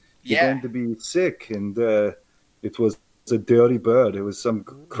 You're Yeah. going to be sick. And it was a dirty bird. It was some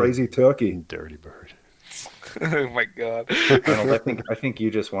crazy turkey. Dirty bird. Oh my god. Arnold, I think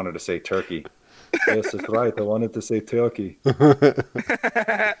you just wanted to say turkey. Yes, that's right. I wanted to say turkey. Good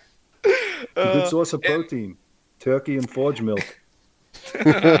source of protein. Turkey and forge milk. Oh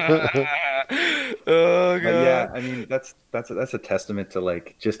god. But yeah, I mean that's a testament to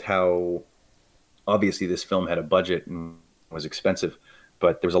like just how obviously this film had a budget and was expensive,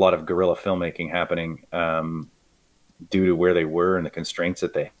 but there was a lot of guerrilla filmmaking happening due to where they were and the constraints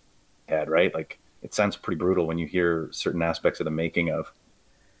that they had. Right, like it sounds pretty brutal when you hear certain aspects of the making of.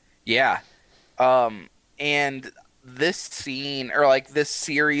 Yeah. And this scene, or like this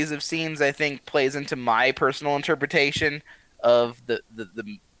series of scenes, I think plays into my personal interpretation of the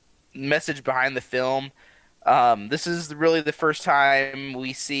message behind the film. This is really the first time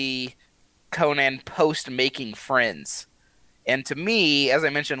we see Conan post making friends. And to me, as I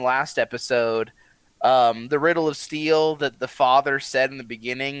mentioned last episode, the riddle of steel that the father said in the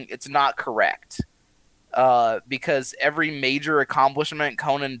beginning, it's not correct. Because every major accomplishment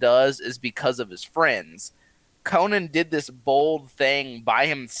Conan does is because of his friends. Conan did this bold thing by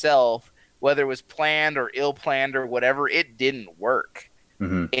himself, whether it was planned or ill planned or whatever, it didn't work.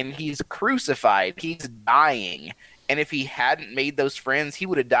 Mm-hmm. And he's crucified, he's dying. And if he hadn't made those friends, he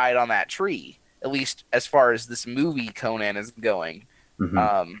would have died on that tree, at least as far as this movie Conan is going.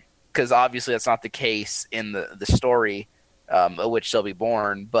 Mm-hmm. Because obviously that's not the case in the story, A Witch Shall Be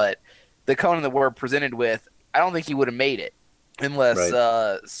Born. But the Conan that we're presented with, I don't think he would have made it unless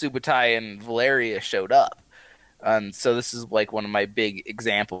Right. Subutai and Valeria showed up. So this is like one of my big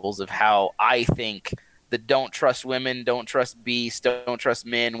examples of how I think that don't trust women, don't trust beasts, don't trust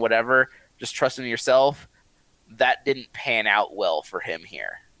men, whatever, just trust in yourself. That didn't pan out well for him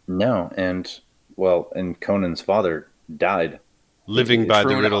here. No, and Conan's father died. Living by the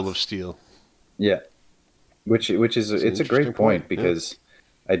True riddle enough. of steel. Yeah, which is It's an it's a interesting great point, point because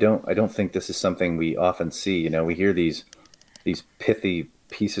I don't think this is something we often see. We hear these these pithy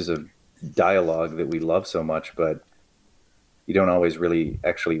pieces of dialogue that we love so much, but you don't always really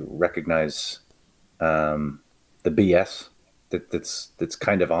actually recognize the BS that's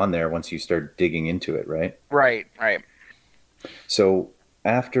kind of on there once you start digging into it, right? Right, right. So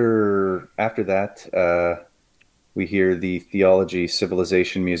after that, we hear the theology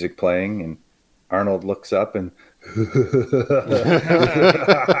civilization music playing, and Arnold looks up and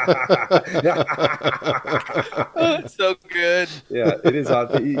It's so good. yeah, it is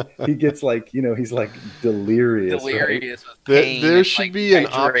odd. He gets like, he's like delirious, right? Delirious with pain. There and, should like, be an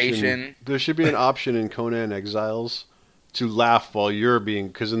hydration. option. There should be an option in Conan Exiles to laugh while you're being,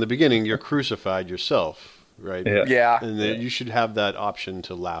 because in the beginning you're crucified yourself, right? Yeah. Yeah. And then you should have that option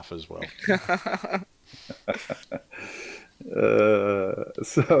to laugh as well.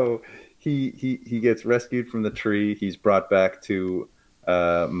 So he gets rescued from the tree. He's brought back to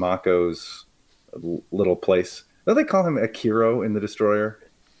Mako's little place. Don't they call him Akiro in the Destroyer?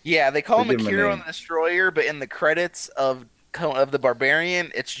 Yeah, they call They him give him a Akira name. on the Destroyer, but in the credits of the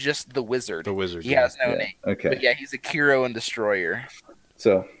Barbarian, it's just the Wizard. The wizard. He has no Yeah, name. okay. But yeah, he's Akira and Destroyer.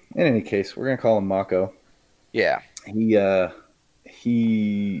 So in any case, we're gonna call him Mako. Yeah. They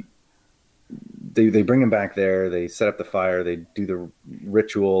bring him back there. They set up the fire. They do the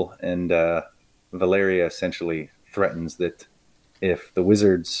ritual, and Valeria essentially threatens that if the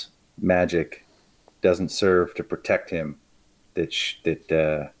wizard's magic doesn't serve to protect him,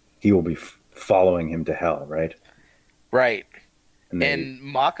 that he will be following him to hell. Right? Right. They- And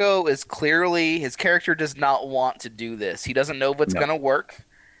Mako is clearly, his character does not want to do this. He doesn't know what's No. gonna work.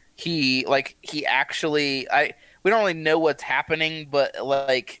 We don't really know what's happening, but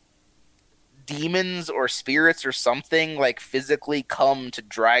like demons or spirits or something like physically come to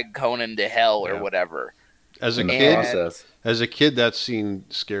drag Conan to hell or Yeah. whatever. As a in the kid, process, that scene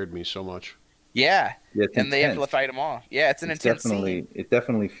scared me so much. Yeah. yeah, it's And they have to intense. fight him off. Yeah, it's an intense scene. It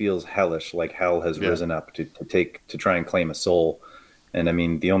definitely feels hellish, like hell has Yeah. risen up to try and claim a soul. And I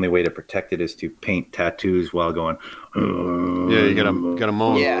mean, the only way to protect it is to paint tattoos while going. Yeah, you gotta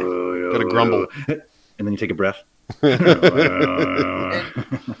moan. Yeah. Gotta grumble. and then you take a breath. And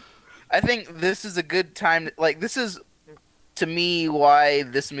I think this is a good time. This is, to me, why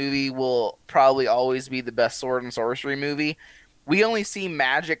this movie will probably always be the best sword and sorcery movie. We only see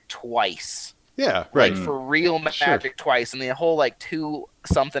magic twice. Yeah, right. Like, for real magic twice. In the whole,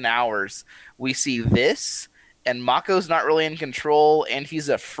 2-something hours, we see this, and Mako's not really in control, and he's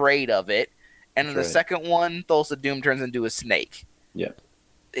afraid of it. And in the That's right. second one, Thulsa Doom turns into a snake. Yeah.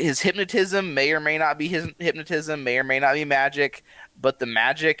 His hypnotism may or may not be his hypnotism, may or may not be magic, but the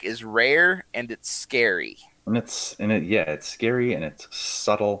magic is rare and it's scary. And it's scary and it's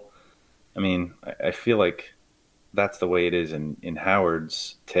subtle. I mean, I feel like that's the way it is in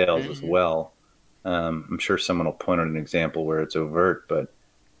Howard's tales as Mhm. well. I'm sure someone will point out an example where it's overt, but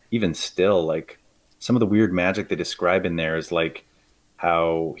even still, like some of the weird magic they describe in there is like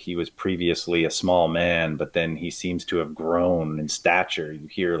how he was previously a small man, but then he seems to have grown in stature. You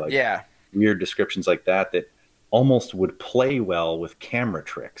hear like Yeah. weird descriptions like that almost would play well with camera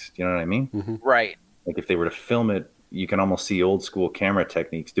tricks. Do you know what I mean? Right. Like if they were to film it, you can almost see old school camera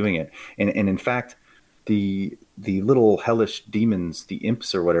techniques doing it. And in fact, the little hellish demons, the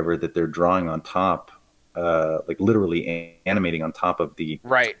imps or whatever that they're drawing on top, like literally animating on top of the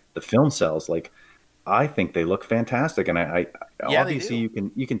Right. film cells, like I think they look fantastic. And I Yeah, they obviously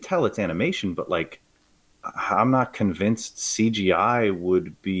do. you can tell it's animation, but like I'm not convinced CGI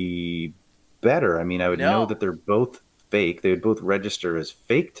would be better. I mean, I would No. know that they're both fake. They would both register as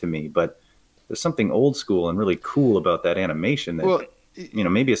fake to me, but there's something old school and really cool about that animation that, Well,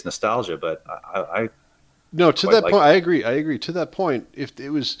 maybe it's nostalgia, but I no, to quite that like point, it. I agree. To that point, if it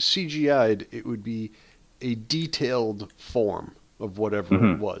was CGI'd, it would be a detailed form of whatever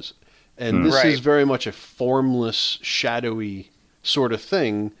it was. And this Right. is very much a formless, shadowy sort of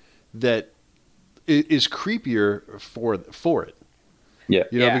thing that is creepier for it. yeah.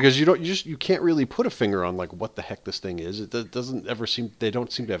 You know, Yeah. because you can't really put a finger on like what the heck this thing is. It doesn't ever seem, they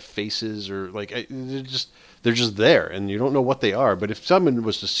don't seem to have faces or like they're just there and you don't know what they are. But if someone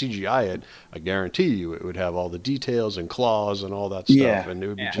was to CGI it, I guarantee you it would have all the details and claws and all that stuff, Yeah. and it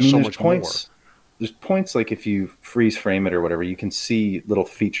would be Yeah. just so much There's points like if you freeze frame it or whatever, you can see little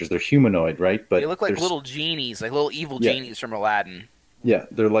features. They're humanoid, right? But They look like there's- little genies, like little evil Yeah. genies from Aladdin. Yeah,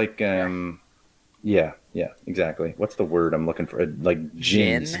 they're like yeah, exactly. What's the word I'm looking for? Like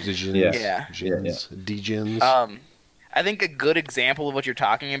Jinn? gins. more. Djinns, Yeah. Djinns, Djinns. I think a good example of what you're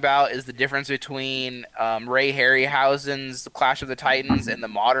talking about is the difference between Ray Harryhausen's Clash of the Titans and the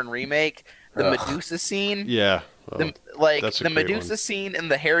modern remake. The Ugh. Medusa scene, Yeah, The, that's a the great Medusa one. scene in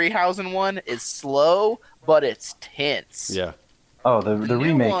the Harryhausen one is slow, but it's tense. Yeah. Oh, the The new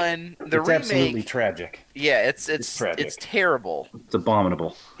remake. one, the It's remake, absolutely tragic. yeah, It's tragic. it's terrible. It's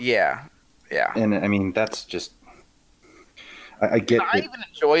abominable. Yeah, yeah. And I mean, that's just. I get I it. even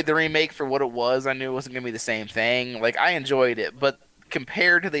enjoyed the remake for what it was. I knew it wasn't gonna be the same thing. Like I enjoyed it, but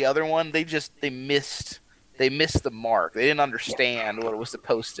compared to the other one, they missed the mark. They didn't understand what it was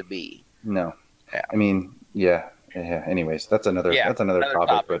supposed to be. No. Yeah. I mean, yeah. Anyways, that's another another topic,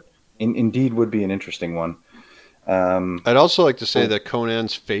 topic. but indeed would be an interesting one. I'd also like to say that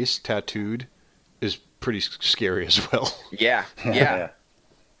Conan's face tattooed is pretty scary as well. Yeah, yeah.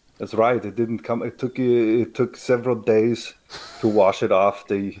 That's right. It didn't come. It took several days to wash it off.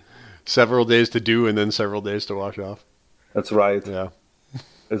 Several days to do and then several days to wash off. That's right. Yeah.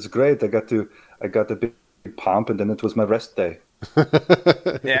 It's great. I got a big pump, and then it was my rest day.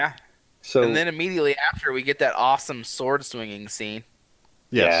 Yeah. So And then immediately after, we get that awesome sword swinging scene.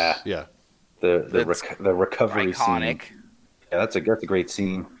 Yes. Yeah. the That's recovery Iconic. scene. Yeah, that's a great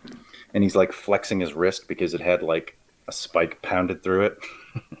scene. And he's like flexing his wrist because it had like a spike pounded through it.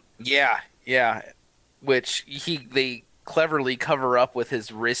 Yeah, yeah. Which they cleverly cover up with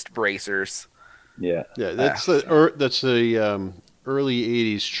his wrist bracers. Yeah. Yeah, that's the early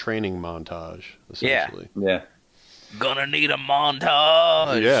 '80s training montage, essentially. Yeah. Gonna need a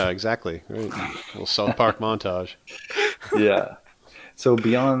montage. Yeah, exactly. Right. Little South Park montage. Yeah. So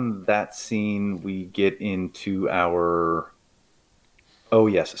beyond that scene, we get into our. Oh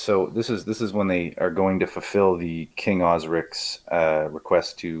yes. So this is when they are going to fulfill the King Osric's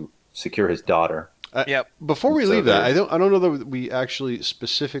request to secure his daughter. Yep. Before we So leave that, there- I don't know that we actually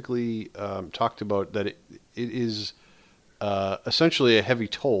specifically talked about that. It is essentially a heavy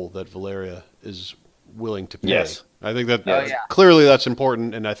toll that Valeria is willing to pay. Yes. I think that Oh, yeah. clearly that's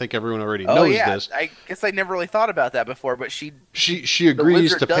important, and I think everyone already Oh knows yeah. this. I guess I never really thought about that before, but She the agrees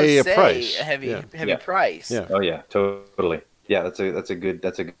wizard to does pay a say price. a heavy Yeah. price. Yeah. Oh yeah, totally. Yeah, that's a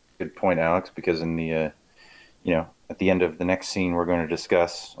good point, Alex. Because in the at the end of the next scene we're going to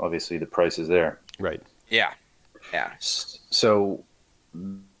discuss, obviously the price is there. Right. Yeah. Yeah. So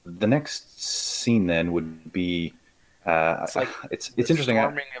the next scene then would be It's like it's The interesting.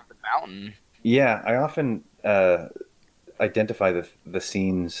 storming of the mountain. Yeah, I often identify the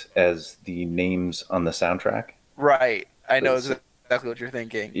scenes as the names on the soundtrack. Right. I know It's- exactly what you're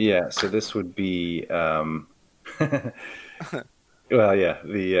thinking. Yeah, so this would be well, yeah,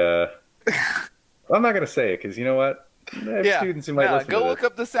 the I'm not going to say it because you know what? I have students who might No, listen go to look this.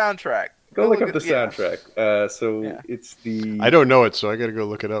 up the soundtrack. Go look up the yeah. soundtrack. So Yeah. it's the I don't know it, so I got to go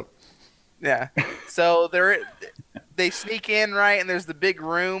look it up. Yeah. So they sneak in, right, and there's the big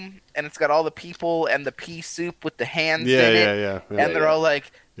room, and it's got all the people and the pea soup with the hands Yeah, in it, yeah. and they're all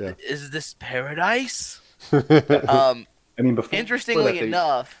like, Yeah. "Is this paradise?" I mean, before Interestingly that,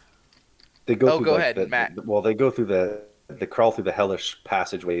 enough, they go Oh, through go like, ahead, Matt. they go through they crawl through the hellish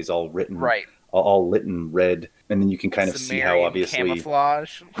passageways, all written right, all lit in red, and then you can kind of see how Sumerian obviously,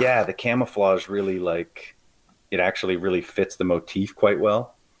 camouflage. yeah, the camouflage really it actually really fits the motif quite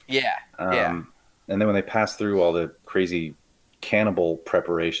well. Yeah, yeah, And then when they pass through all the crazy cannibal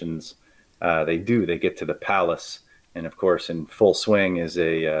preparations, they get to the palace, and of course, in full swing is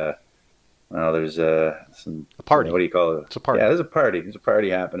there's some A party. What do you call it? It's a party. Yeah, there's a party. There's a party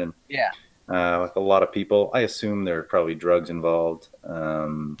happening. yeah. With a lot of people. I assume there are probably drugs involved.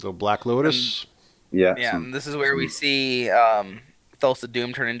 So Black Lotus. Yeah, Yeah, and this is where we see Thulsa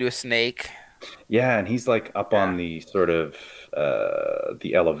Doom turn into a snake. yeah, and he's like up on the sort of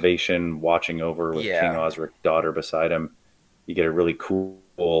the elevation, watching over with Yeah. King Osric's daughter beside him. You get a really cool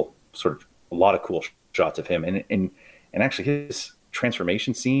a lot of cool shots of him, and actually his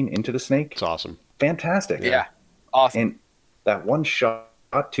transformation scene into the snake, It's awesome. fantastic. Yeah, awesome. And that one shot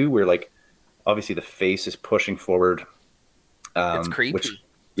too, where like obviously the face is pushing forward. It's creepy.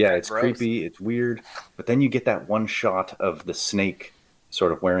 It's Gross. creepy. It's weird. But then you get that one shot of the snake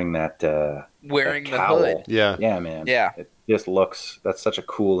sort of wearing that Wearing the cowl. hood. Yeah. Yeah, man. Yeah. It just looks. That's such a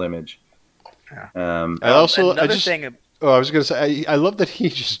cool image. Yeah. I also Another I just thing. I was gonna say I love that he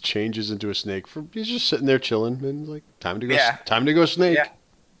just changes into a snake. He's just sitting there chilling and like time to go. Yeah. Time to go snake. Yeah.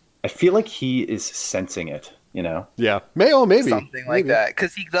 I feel like he is sensing it. You know. Yeah. Maybe Something like that,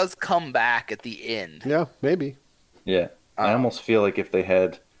 because he does come back at the end. Yeah. Maybe. Yeah. I almost feel like if they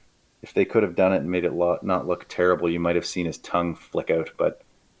could have done it and made it not look terrible, you might have seen his tongue flick out. But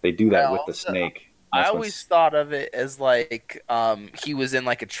they do that I with the also- snake. I That's always thought of it as like he was in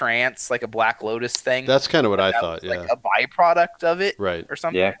like a trance, like a Black Lotus thing. That's kind of what I That thought. was, Yeah. like a byproduct of it, Right. or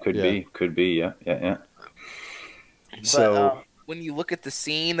something. yeah, could Yeah. be. Yeah. But So when you look at the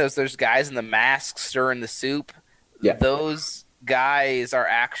scene, there's guys in the masks stirring the soup, Yeah. those guys are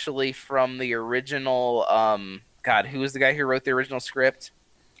actually from the original. God, who was the guy who wrote the original script?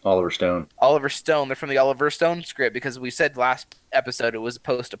 Oliver Stone. Oliver Stone. They're from the Oliver Stone script because we said last episode it was a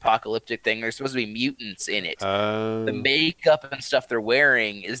post-apocalyptic thing. There's supposed to be mutants in it. The makeup and stuff they're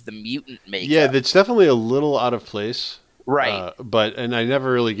wearing is the mutant makeup. Yeah, that's definitely a little out of place. Right. And I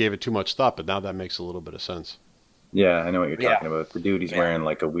never really gave it too much thought, but now that makes a little bit of sense. Yeah, I know what you're talking about. The dude, he's wearing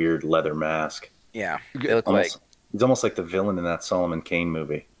like a weird leather mask. Yeah, they look like he's almost like the villain in that Solomon Kane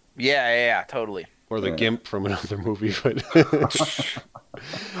movie. Yeah, totally. Or the Gimp from another movie, but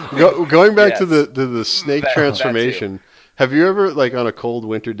going back to the snake transformation. Have you ever, like, on a cold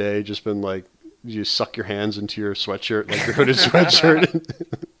winter day, just been like, you suck your hands into your sweatshirt, like your hooded sweatshirt?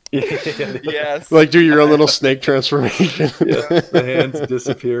 Yes. Like, do your own little snake transformation. Yeah, the hands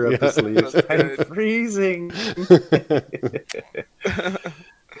disappear up the sleeves. I'm freezing.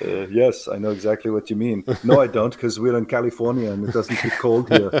 Yes, I know exactly what you mean. No, I don't, because we're in California and it doesn't get cold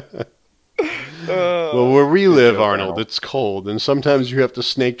here. Well, where we live, Arnold, it's cold, and sometimes you have to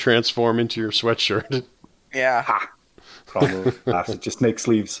snake transform into your sweatshirt. Yeah. Ha! Problem. It's just snake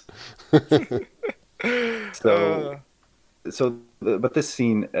sleeves. But this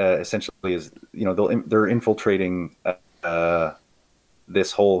scene essentially is, they're infiltrating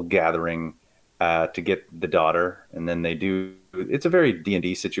this whole gathering to get the daughter, and then they do. It's a very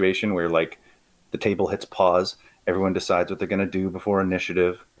D&D situation where, like, the table hits pause, everyone decides what they're going to do before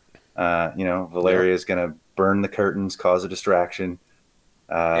initiative. Valeria is going to burn the curtains, cause a distraction,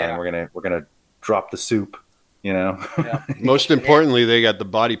 and we're gonna drop the soup. Yeah. Most importantly, they got the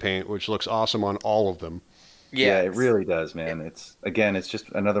body paint, which looks awesome on all of them. Yeah, it really does, man. It's just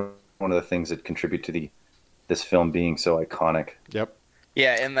another one of the things that contribute to this film being so iconic. Yep.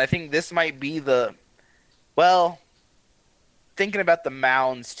 Yeah, and I think this might be thinking about the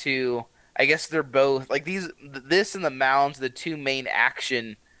mounds too. I guess they're both like this and the mounds, the two main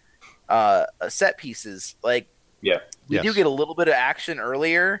action set pieces. Like, we do get a little bit of action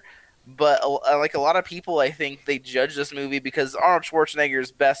earlier, but like a lot of people, I think they judge this movie because Arnold Schwarzenegger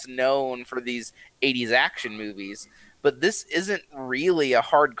is best known for these 80s action movies, but this isn't really a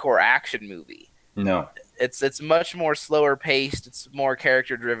hardcore action movie. No. It's much more slower paced. It's more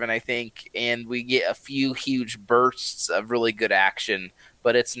character driven, I think, and we get a few huge bursts of really good action,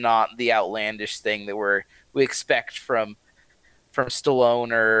 but it's not the outlandish thing that we expect from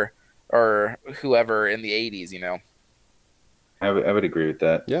Stallone or whoever in the 80s, I would agree with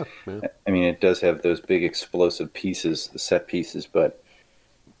that. Yeah. I mean, it does have those big explosive pieces, the set pieces, but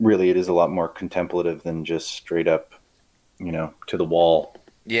really it is a lot more contemplative than just straight up, to the wall.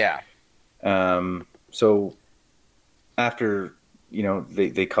 Yeah. So after,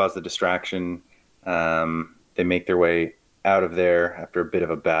 they cause the distraction, they make their way out of there after a bit of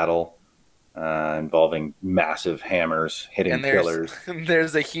a battle involving massive hammers hitting pillars.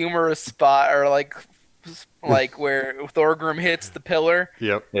 There's a humorous spot, or like where Thorgrim hits the pillar,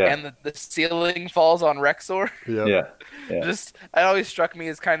 and the ceiling falls on Rexor. Yeah. Just, it always struck me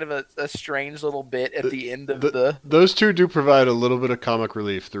as kind of a strange little bit at the end of Those two do provide a little bit of comic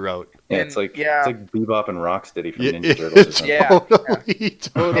relief throughout. Yeah, it's like Bebop and Rocksteady from Ninja Turtles.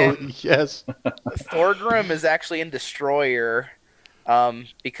 Totally, yes. Thorgrim is actually in Destroyer,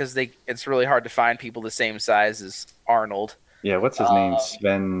 because it's really hard to find people the same size as Arnold. Yeah, what's his name?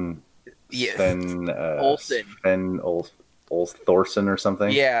 Sven Olsen. Sven Thorson or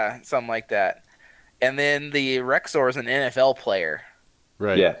something? Yeah, something like that. And then the Rexor is an NFL player.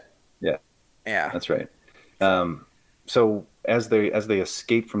 Right. Yeah. That's right. So as they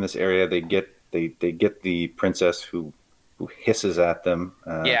escape from this area, they get the princess who hisses at them.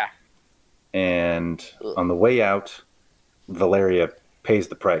 And on the way out, Valeria pays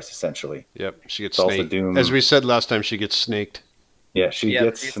the price, essentially. Yep, she gets snaked. As we said last time, she gets snaked. Yeah, she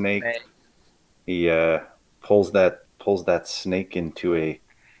gets snaked. He pulls that snake into a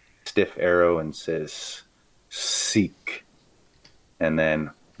stiff arrow and says, "Seek," and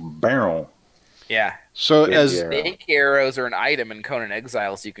then barrel. Yeah. So snake arrows are an item in Conan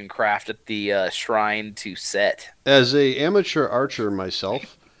Exiles you can craft at the shrine to set. As a amateur archer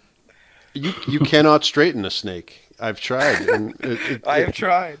myself, you cannot straighten a snake. I've tried. And I have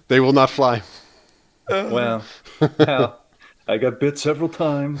tried. They will not fly. Well, I got bit several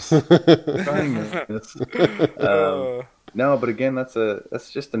times trying this. No, but again,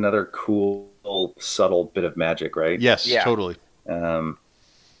 that's just another cool, subtle bit of magic, right? Yes, totally.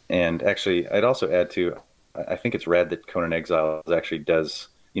 And actually, I'd also add to, I think it's rad that Conan Exiles actually does,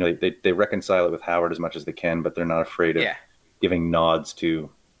 they reconcile it with Howard as much as they can, but they're not afraid of giving nods to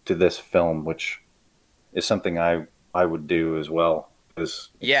this film, which is something I would do as well.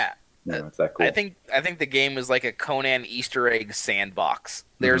 No, it's that cool. I think the game is like a Conan Easter egg sandbox.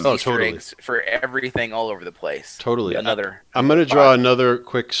 There's Oh, Easter totally. eggs for everything all over the place. Totally. Another. I'm going to draw another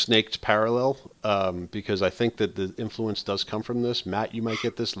quick snaked parallel because I think that the influence does come from this. Matt, you might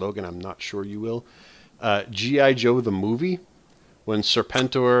get this. Logan, I'm not sure you will. G.I. Joe the movie, when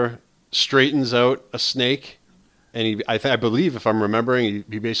Serpentor straightens out a snake, and I believe, if I'm remembering,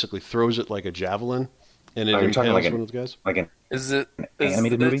 he basically throws it like a javelin, and it Are you talking impales like one of the guys. Like an Is it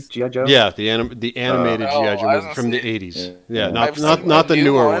animated this- movie, G.I. Joe? Yeah, the animated Oh, G.I. Joe I was movie gonna from the say- 80s. Yeah. Yeah, I've not seen not the the new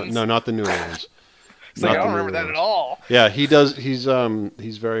newer ones. one. No, not the newer ones. It's like, Not I the don't remember newer that at ones. all. Yeah, he does. He's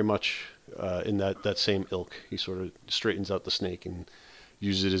very much in that same ilk. He sort of straightens out the snake and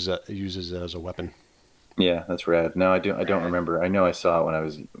uses it as a weapon. Yeah, that's rad. No, I don't remember. I know I saw it when I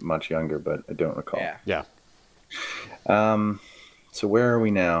was much younger, but I don't recall. Yeah. Yeah. So where are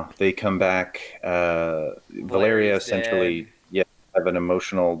we now? They come back. Valeria Valeria's essentially, have an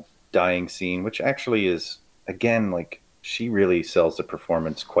emotional dying scene, which actually is, again, like, she really sells the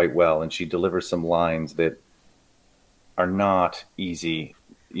performance quite well, and she delivers some lines that are not easy,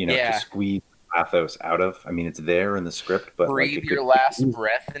 Yeah. to squeeze pathos out of. I mean, it's there in the script, but Breathe like, your last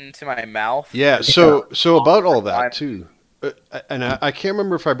breath into my mouth. Yeah. So about all I'm- that too, and I can't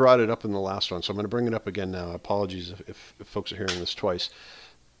remember if I brought it up in the last one, so I'm going to bring it up again now. Apologies if folks are hearing this twice.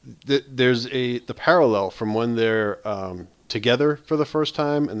 There's the parallel from when they're together for the first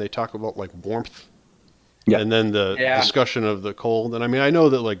time, and they talk about like warmth, Yeah. and then the Yeah. discussion of the cold. And I mean, I know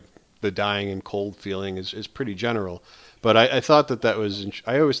that like the dying and cold feeling is pretty general, but I thought that was.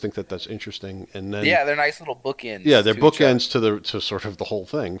 I always think that that's interesting. And then Yeah, they're nice little bookends. yeah, they're to each other. bookends to sort of the whole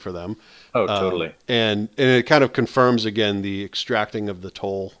thing for them. Oh, totally. And it kind of confirms again the extracting of the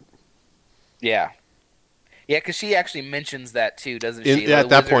toll. Yeah. Yeah, because she actually mentions that too, doesn't In- she? at The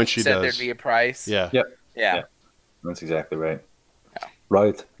that wizard point she said does. there'd be a price. Yeah. Yep. Yeah. That's exactly right.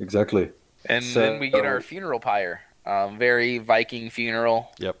 Right, exactly. And So- then we get our funeral pyre. Very Viking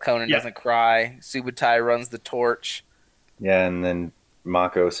funeral. Yep. Conan Yeah. doesn't cry. Subutai runs the torch. Yeah, and then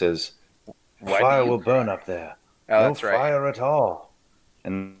Mako says, Why "Fire do you will burn up there. Oh, No that's right. fire at all."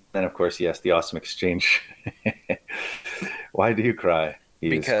 And then, of course, yes, the awesome exchange. Why do you cry? He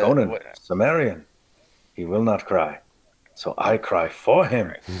is Because- Conan, what- Sumerian. He will not cry. So I cry for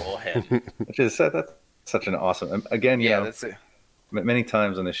him. Full head. Which is that's such an awesome. Again, you Yeah, know, that's it. many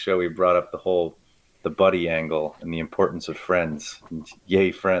times on this show we brought up the buddy angle and the importance of friends. And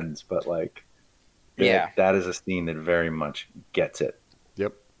yay, friends! But like, that is a scene that very much gets it.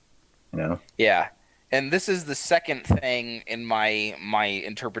 Yep. You know. Yeah. And this is the second thing in my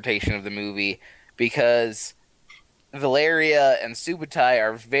interpretation of the movie, because Valeria and Subutai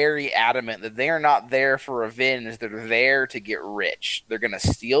are very adamant that they are not there for revenge. They're there to get rich. They're going to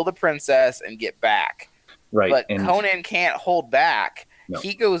steal the princess and get back. Right. But and Conan can't hold back. No.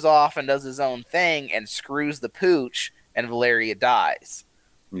 He goes off and does his own thing and screws the pooch, and Valeria dies.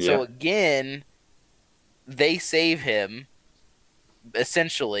 yeah. So again, they save him,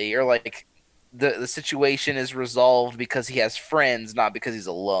 essentially, or like the situation is resolved because he has friends, not because he's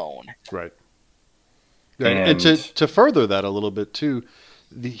alone. Right. And- And to further that a little bit too,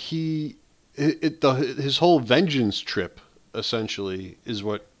 his whole vengeance trip essentially is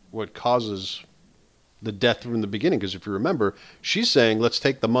what causes the death from the beginning. Because if you remember, she's saying, "Let's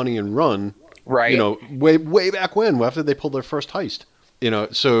take the money and run." Right. You know, way back when, after they pulled their first heist. You know,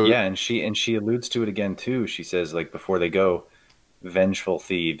 so Yeah, and she alludes to it again too. She says, like, before they go, vengeful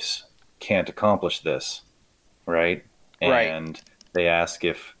thieves can't accomplish this, right? Right. And they ask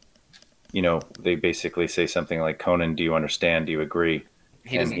if, they basically say something like, "Conan, do you understand? Do you agree?"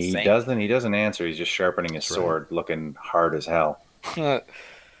 he and doesn't he say. doesn't. He doesn't answer. He's just sharpening his That's right. sword, looking hard as hell.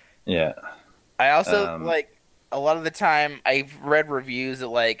 Yeah. I also Um, like a lot of the time I've read reviews that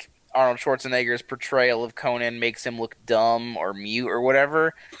like Arnold Schwarzenegger's portrayal of Conan makes him look dumb or mute or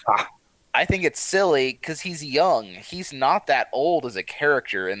whatever. Ah. I think it's silly because he's young. He's not that old as a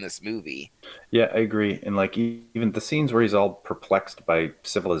character in this movie. Yeah, I agree. And like even the scenes where he's all perplexed by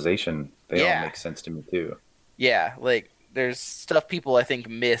civilization, they Yeah. all make sense to me too. Yeah, like there's stuff people I think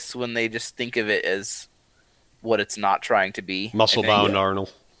miss when they just think of it as what it's not trying to be. muscle I think. bound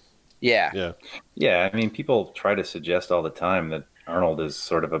Arnold. Yeah. Yeah. Yeah, I mean, people try to suggest all the time that Arnold is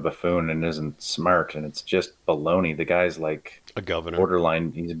sort of a buffoon and isn't smart, and it's just baloney. The guy's like A governor.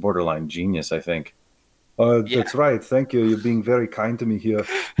 he's a borderline genius, I think. Yeah. That's right. Thank you. You're being very kind to me here.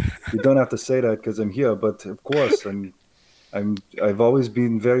 You don't have to say that because I'm here, but of course, I've always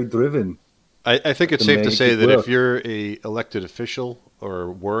been very driven. I think it's To safe to make say it that work. if you're a elected official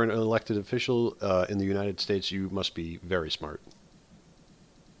or were an elected official in the United States, you must be very smart.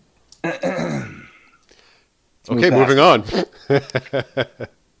 move Okay, past moving on.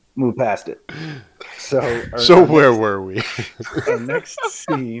 move past it. So, So where were we? Our next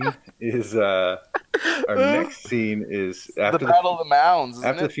scene is after the Battle of the Mounds, isn't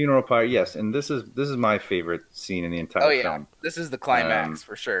after it? the funeral party. Yes, and this is my favorite scene in the entire Oh yeah, film. this is the climax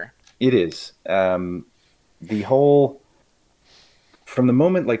for sure. It is the whole from the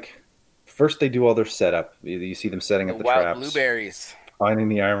moment like first they do all their setup. You see them setting up the wild traps, blueberries, finding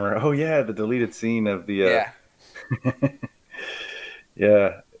the armor. Oh yeah, the deleted scene of the yeah.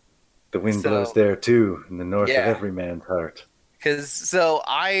 yeah. The wind So- blows there too, in the north Yeah. of every man's heart. Because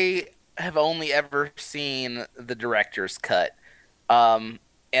I have only ever seen the director's cut, and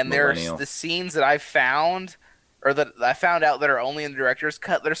there's Millennial. the scenes that I found, or that I found out that are only in the director's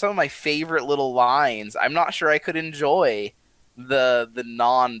cut. They're some of my favorite little lines. I'm not sure I could enjoy the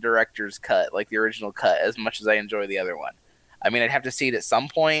non-director's cut, like the original cut, as much as I enjoy the other one. I mean, I'd have to see it at some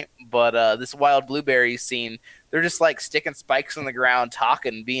point, but this wild blueberry scene, they're just like sticking spikes on the ground,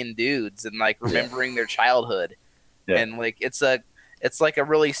 talking, being dudes, and like remembering their childhood. Yeah. And like it's like a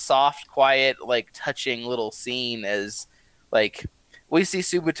really soft, quiet, like touching little scene as like we see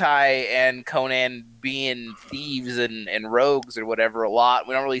Subutai and Conan being thieves and rogues or whatever a lot.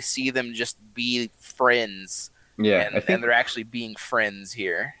 We don't really see them just be friends. Yeah, and, I think and they're actually being friends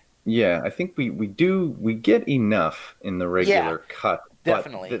here. Yeah, I think we get enough in the regular cut.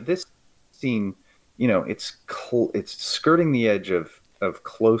 Definitely. But this scene, it's skirting the edge of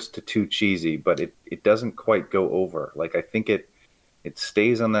close to too cheesy, but it doesn't quite go over. Like I think it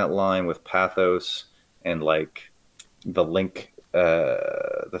stays on that line with pathos and like the link,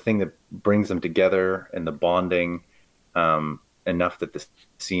 the thing that brings them together and the bonding enough that this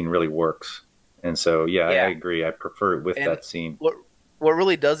scene really works. And so I agree. I prefer it with And that scene. What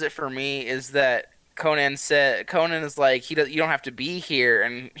really does it for me is that Conan is like you don't have to be here,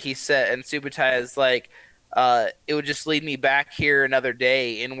 and Subutai is like it would just lead me back here another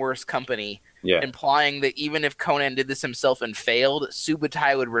day in worse company, implying that even if Conan did this himself and failed,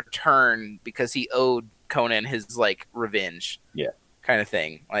 Subutai would return because he owed Conan his like revenge, kind of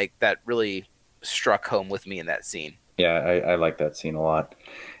thing. Like that really struck home with me in that scene. Yeah, I like that scene a lot.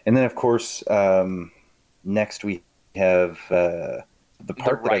 And then of course next we have the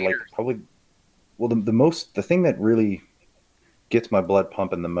part that I like probably, well, the thing that really gets my blood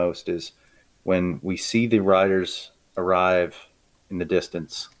pumping the most is when we see the riders arrive in the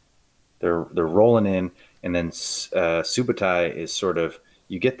distance. They're rolling in, and then Subutai is sort of,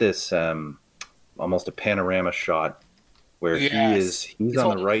 you get this almost a panorama shot where he's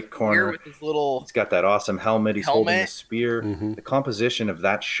on the right corner. With his little, he's got that awesome helmet. He's holding the spear. Mm-hmm. The composition of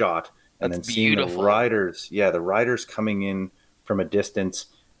that shot, and then seeing beautiful. the riders coming in from a distance,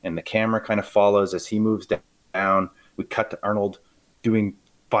 and the camera kind of follows as he moves down. We cut to Arnold doing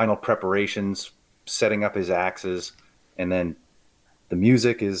final preparations, setting up his axes, and then the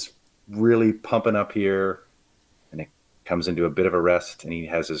music is really pumping up here, and it comes into a bit of a rest, and he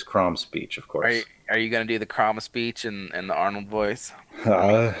has his Crom speech, of course. Are you going to do the Crom speech in the Arnold voice?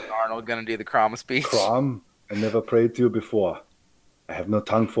 Arnold going to do the Crom speech? Crom, I never prayed to you before. I have no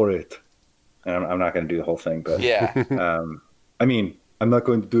tongue for it. And I'm not going to do the whole thing, but I mean, I'm not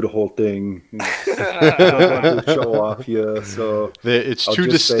going to do the whole thing. To show off here, so it's I'll two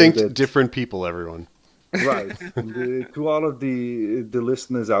just say distinct, that- different people. Everyone. right. And, to all of the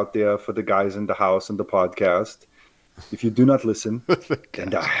listeners out there, for the guys in the house and the podcast, if you do not listen,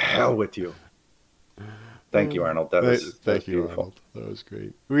 then the hell with you. thank you, Arnold. Thank you, beautiful. Arnold. That was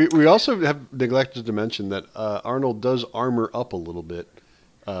great. We also have neglected to mention that Arnold does armor up a little bit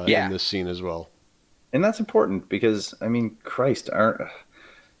in this scene as well. And that's important because, I mean, Christ,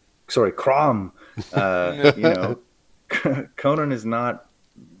 Crom, Conan is not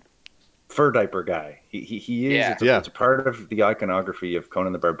fur diaper guy. He is. It's a part of the iconography of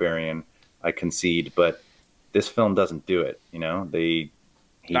Conan the Barbarian, I concede, but this film doesn't do it. It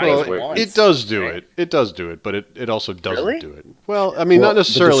does do it. It does do it, but it also doesn't do it. Well, I mean, Well, not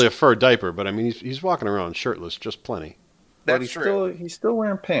necessarily a fur diaper, but I mean, he's walking around shirtless just plenty. That's but true. He's still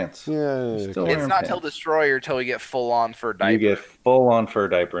wearing pants. Yeah, He's still It's wearing not pants. till Destroyer till we get full on fur diaper. You get full on fur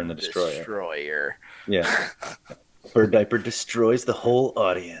diaper in the Destroyer. Destroyer. Yeah. Fur diaper destroys the whole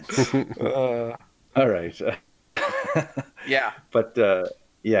audience. All right. Yeah. But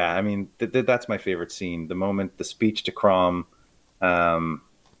I mean, that's my favorite scene. The moment, the speech to Crom,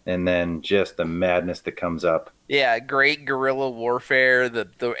 and then just the madness that comes up. Yeah, great guerrilla warfare.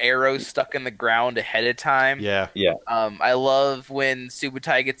 The arrows stuck in the ground ahead of time. Yeah. I love when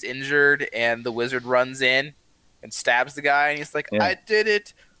Subutai gets injured and the wizard runs in and stabs the guy, and he's like, "I did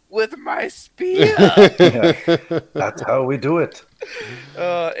it with my spear." That's how we do it.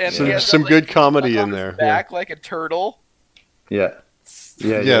 And Some he has some that, good like, comedy on in his there. back like a turtle. Yeah.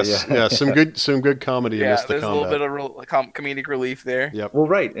 Yeah. Some good comedy amidst the there's a combat. little bit of comedic relief there. Yep. Well,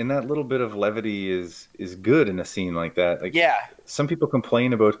 right, and that little bit of levity is good in a scene like that. Like, Yeah, some people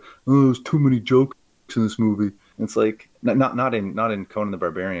complain about, oh, there's too many jokes in this movie. And it's like not in Conan the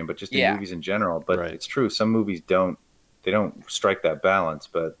Barbarian, but just in Yeah. movies in general. But Right. it's true, some movies don't strike that balance,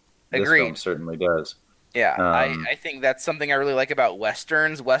 but this Agreed. film certainly does. yeah. Um, I think that's something I really like about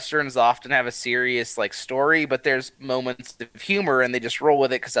westerns. Westerns often have a serious like story, but there's moments of humor, and they just roll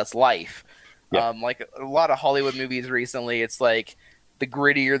with it because that's life. Yeah. Like a lot of Hollywood movies recently, it's like the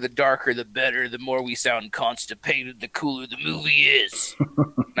grittier, the darker, the better. The more we sound constipated, the cooler the movie is.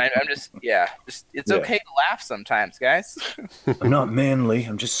 And I'm just it's Yeah. okay to laugh sometimes, guys. I'm not manly.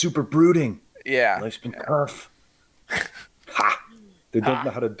 I'm just super brooding. Yeah. Life's been tough. Ha! They don't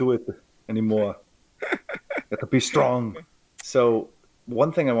know how to do it anymore. Got to be strong. So,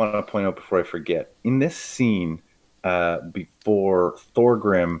 one thing I want to point out before I forget: in this scene, before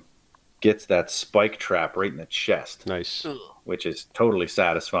Thorgrim gets that spike trap right in the chest, Nice. Ugh. which is totally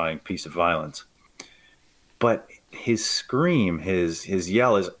satisfying piece of violence. But his scream, his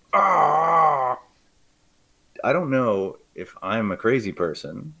yell is ah. I don't know if I'm a crazy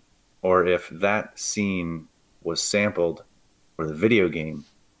person or if that scene was sampled for the video game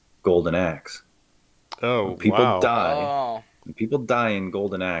Golden Axe. Oh, When people wow. die. Oh, When people die in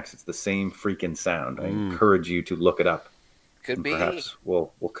Golden Axe, it's the same freaking sound. I Mm. encourage you to look it up. could And be. perhaps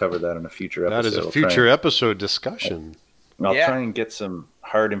we'll cover that in a future episode. That is a I'll try future episode discussion. I'll Yeah. try and get some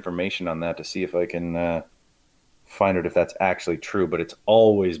hard information on that to see if I can find out if that's actually true. But it's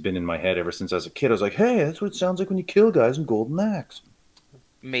always been in my head ever since I was a kid. I was like, hey, that's what it sounds like when you kill guys in Golden Axe.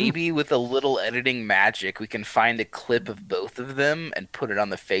 Maybe with a little editing magic, we can find a clip of both of them and put it on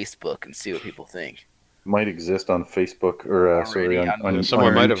the Facebook and see what people think. Might exist on Facebook or Already on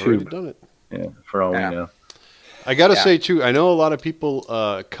Someone might have already YouTube. done it. Yeah, for all Yeah. we know. I got to Yeah. say, too, I know a lot of people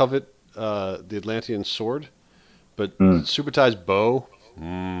covet the Atlantean sword, but Mm. Subutai's bow,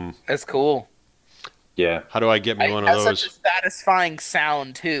 That's cool. Yeah, how do I get me It one has of such a those? satisfying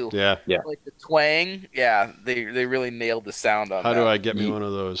sound too. Yeah. Like the twang. Yeah, they really nailed the sound on How that. do I get me Ye- one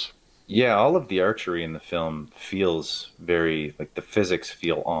of those? yeah. All of the archery in the film feels very like the physics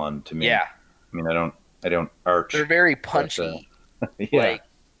feel on to me. Yeah, I mean, I don't arch. they're very punchy. yeah, Like,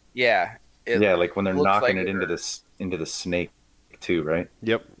 yeah. It- yeah. Like when they're looks knocking like it into they're- into the snake too, right?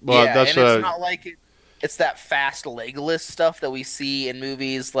 Yep. Well, yeah, that's and it's not like it's that fast Legolas stuff that we see in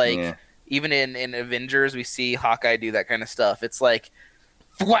movies. Like Yeah. even in Avengers, we see Hawkeye do that kind of stuff. It's like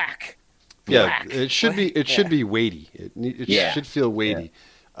thwack. yeah. thwack. It should be. It should be weighty. It Yeah. should feel weighty.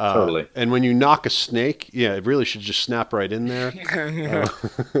 Totally. And when you knock a snake, yeah, it really should just snap right in there.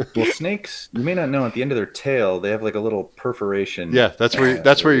 Well, snakes, you may not know, at the end of their tail, they have like a little perforation. Yeah, that's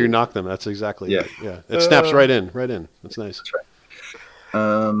where you knock them. That's exactly Yeah. it. Yeah, it snaps right in. That's nice.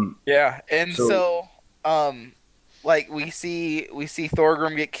 Yeah, and So- so, like we see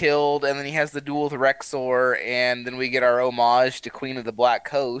Thorgrim get killed, and then he has the duel with Rexor, and then we get our homage to Queen of the Black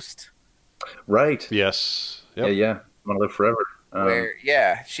Coast, Right. Yes. Yep. Yeah, yeah. I want to live forever.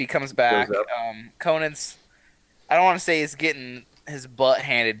 where she comes back. Goes up. Conan's, I don't want to say he's getting his butt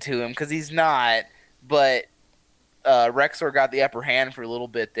handed to him because he's not, but Rexor got the upper hand for a little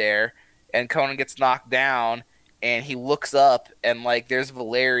bit there, and Conan gets knocked down, and he looks up, and like there's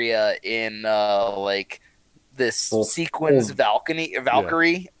Valeria in like this Full- sequins full-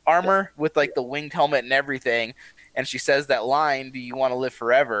 Valkyrie armor with like the winged helmet and everything, and she says that line, "Do you want to live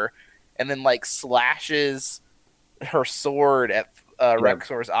forever?" and then like slashes her sword at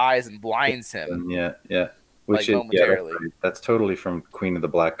Rexor's eyes and blinds him. Yeah, yeah. Which Like, is momentarily. that's totally from Queen of the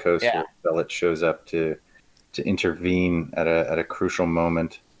Black Coast, Yeah. where Bellet shows up to intervene at a crucial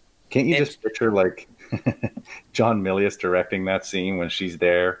moment. Can't you And- just picture like John Milius directing that scene when she's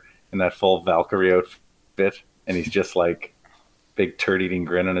there in that full Valkyrie outfit, and he's just like big turd eating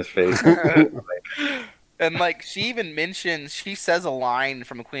grin on his face. And like she says a line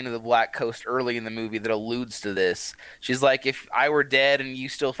from Queen of the Black Coast early in the movie that alludes to this. She's like, "If I were dead and you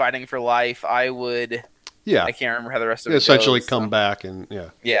still fighting for life, I would." Yeah. I can't remember how the rest of it Essentially, goes, come so- back and yeah.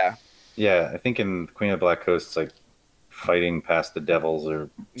 Yeah, Yeah, I think in Queen of the Black Coast, it's like fighting past the devils or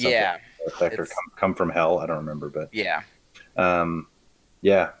something yeah, to that effect, or It's- come from hell. I don't remember, but yeah.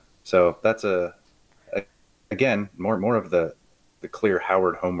 yeah. So that's again more of the clear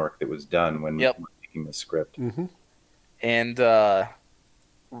Howard homework that was done when Yep. making the script. Mm-hmm. And the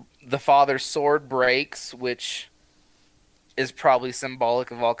father's sword breaks, which is probably symbolic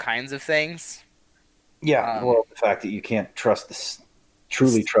of all kinds of things. Yeah, well, the fact that you can't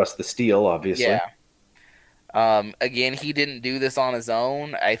truly trust the steel, obviously. Yeah. Again, he didn't do this on his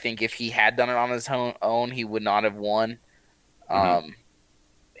own. I think if he had done it on his own, he would not have won. Mhm.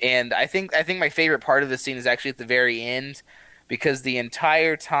 And I think my favorite part of this scene is actually at the very end, because the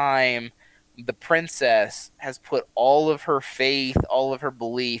entire time the princess has put all of her faith, all of her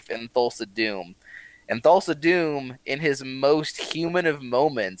belief in Thulsa Doom. And Thulsa Doom, in his most human of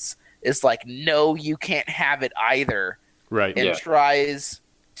moments, is like, no, you can't have it either. Right. And Yeah. tries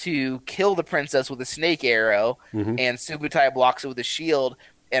to kill the princess with a snake arrow, Mhm. and Subutai blocks it with a shield.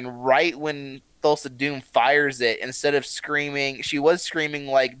 And right when Thulsa Doom fires it, instead of screaming, she was screaming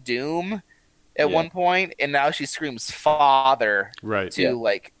like Doom at Yeah. one point, and now she screams father Right. to Yeah.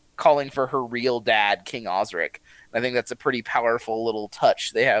 like calling for her real dad, King Osric. And I think that's a pretty powerful little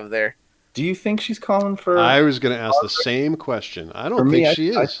touch they have there. Do you think she's calling for? I was going to ask the same question. I For don't me, think she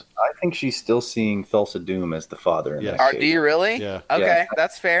is. I think she's still seeing Thulsa Doom as the father in Yes. that Do case. you really? Yeah. Okay, Yeah.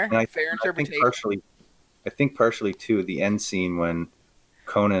 that's fair. And Fair I think interpretation. partially too, the end scene when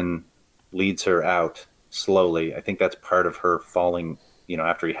Conan leads her out slowly. I think that's part of her falling.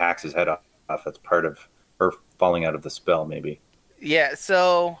 After he hacks his head off, that's part of her falling out of the spell. Maybe Yeah,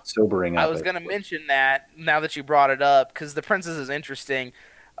 so sobering up. I was going to mention that now that you brought it up, because the princess is interesting.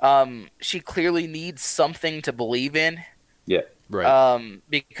 She clearly needs something to believe in, Right.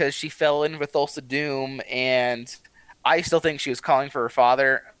 because she fell in with Thulsa Doom, and I still think she was calling for her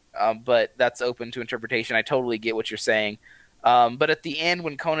father, but that's open to interpretation. I totally get what you're saying. But at the end,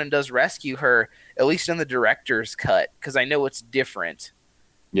 when Conan does rescue her, at least in the director's cut, because I know it's different,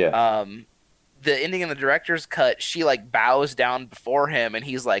 Yeah, the ending in the director's cut, she like bows down before him, and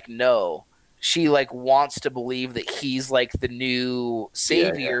he's like, no. She like wants to believe that he's like the new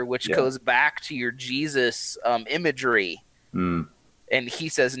savior, which yeah. goes back to your Jesus imagery. Mm. And he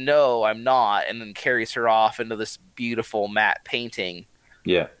says, no, I'm not, and then carries her off into this beautiful matte painting.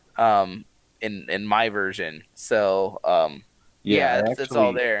 Yeah, In my version. So yeah. it's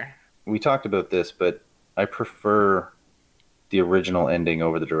all there. We talked about this, but I prefer the original ending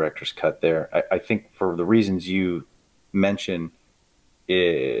over the director's cut. There, I think for the reasons you mentioned,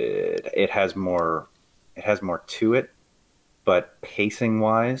 it has more to it, but pacing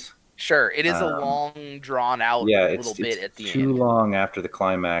wise, Sure, it is a long, drawn out little bit at the too end. long after the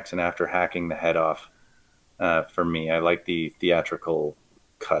climax and after hacking the head off. For me, I like the theatrical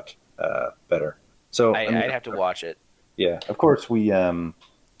cut better. So I'd have to watch it. yeah, of course we kind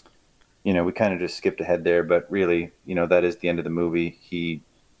of just skipped ahead there, but really, that is the end of the movie. He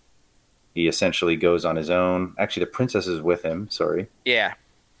essentially goes on his own. Actually, the princess is with him. Sorry, Yeah.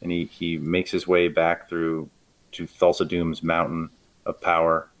 and he makes his way back to Thulsa Doom's mountain of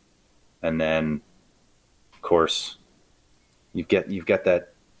power, and then, of course, you've got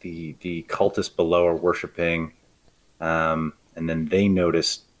that the cultists below are worshiping, and then they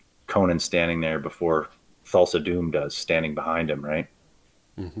notice Conan standing there before Thulsa Doom does, standing behind him, right?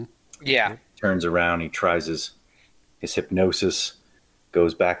 Mm-hmm. Yeah. Turns around, he tries his hypnosis,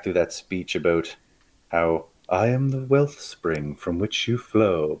 goes back through that speech about how I am the wealth spring from which you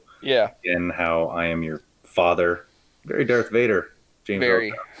flow, Yeah. and how I am your father. Very Darth Vader, James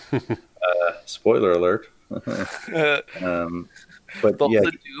Very. Earl. Spoiler alert. But Thulsa yeah,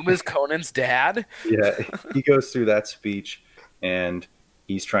 Doom is Conan's dad? yeah, he goes through that speech, and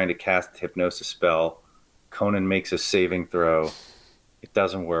he's trying to cast the hypnosis spell. Conan makes a saving throw. It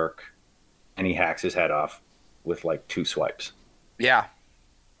doesn't work, and he hacks his head off with like 2 swipes, Yeah.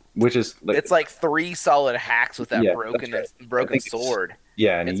 which is It's like 3 solid hacks with that Yeah, broken that's right. I broken think sword.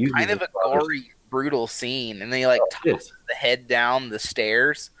 yeah, and It's he uses kind of his a father's- gory, brutal scene, and then he like it is. tosses the head down the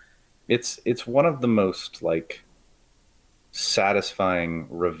stairs. It's one of the most like satisfying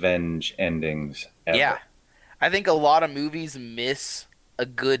revenge endings ever. Yeah. I think a lot of movies miss a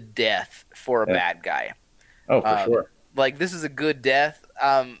good death for a Yeah. bad guy. Oh, for sure. Like, this is a good death.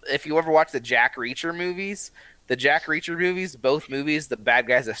 If you ever watch the Jack Reacher movies, both movies, the bad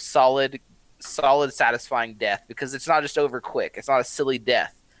guy's a solid, satisfying death, because it's not just over quick. It's not a silly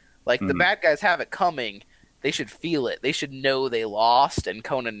death. Like, the Mhm. bad guys have it coming. They should feel it. They should know they lost, and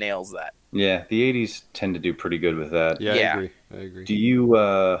Conan nails that. Yeah, the 80s tend to do pretty good with that. Yeah, Yeah. I agree. Do you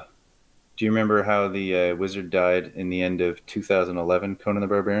remember how the wizard died in the end of 2011, Conan the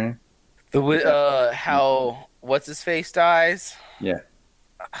Barbarian? How what's his face dies? Yeah.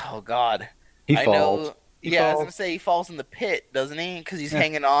 Oh God. He I falls. know. He Yeah, I was falls. gonna say he falls in the pit, doesn't he? Because he's Yeah.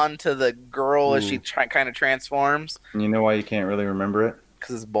 hanging on to the girl as she kind of transforms. And you know why you can't really remember it?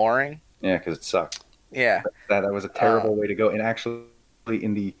 Because it's boring. Yeah, because it sucked. Yeah. That was a terrible way to go. And actually,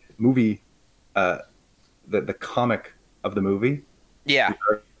 in the movie, the comic of the movie, Yeah.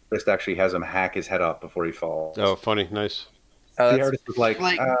 the artist actually has him hack his head off before he falls. Oh, funny, nice. The That's- artist was like,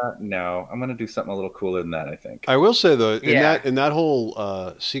 like- no, I'm going to do something a little cooler than that, I think. I will say though, Yeah. in that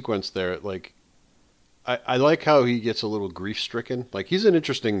whole sequence there, like, I like how he gets a little grief stricken. Like he's an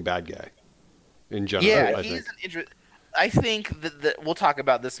interesting bad guy in general. Yeah, I he's think. an I think that we'll talk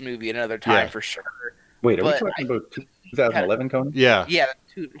about this movie another time for sure. Wait, are we But talking about 2011 Conan? Yeah, Yeah,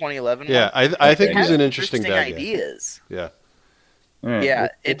 the 2011 yeah. one. I think It he's has an interesting bad ideas. guy. Yeah. All right, Yeah, we'll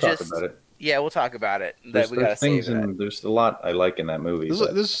it talk just about it. yeah, we'll talk about it. That we gotta There's save things that. and there's a lot I like in that movie.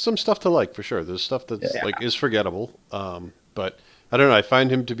 There's some stuff to like for sure. There's stuff that's Yeah. like is forgettable. But I don't know. I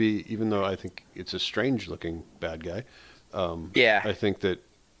find him to be, even though I think it's a strange looking bad guy. Yeah. I think that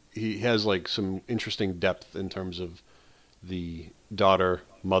he has like some interesting depth in terms of the daughter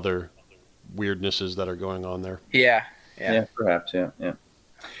mother weirdnesses that are going on there. Yeah. yeah, perhaps, yeah.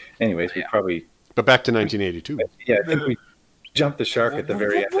 Anyways, we probably But back to 1982. I think we jumped the shark at the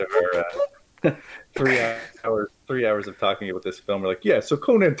very end of our 3 hours of talking about this film. We're like, yeah, so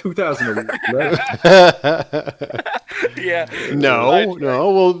Conan 2011. Yeah. No.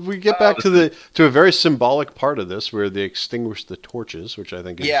 Well, we get back to a very symbolic part of this where they extinguish the torches, which I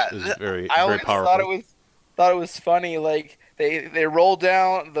think is, is very I very always powerful. thought it was funny. Like they roll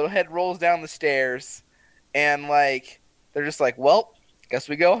down, the head rolls down the stairs, and like they're just like, well, guess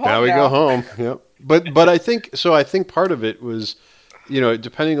we go home. Now we go home. Yep. But I think so. I think part of it was,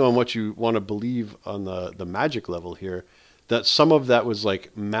 depending on what you want to believe on the magic level here, that some of that was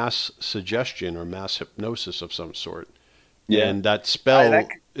like mass suggestion or mass hypnosis of some sort. Yeah. And that spell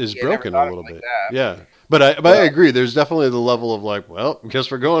is yeah, broken never a little thought of it bit. like that. Yeah. But I agree. There's definitely the level of like, well, guess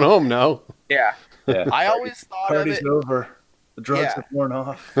we're going home now. Yeah. Yeah. I always thought of Party's it. over. The drugs Yeah. have worn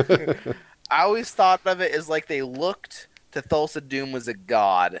off. I always thought of it as like they looked to Thulsa Doom was a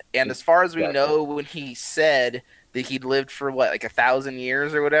god, and as far as we know, when he said that he'd lived for like 1,000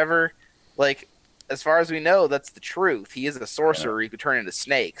 years or whatever, like as far as we know, that's the truth. He is a sorcerer. He could turn into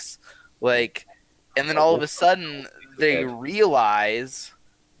snakes, like, and then all of a sudden they realize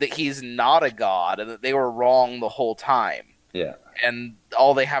that he's not a god and that they were wrong the whole time. Yeah. And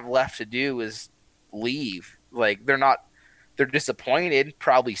all they have left to do is leave. Like they're disappointed,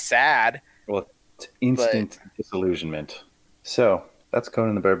 probably sad. Well, it's instant disillusionment. So that's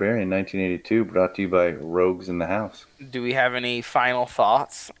Conan the Barbarian, 1982, brought to you by Rogues in the House. Do we have any final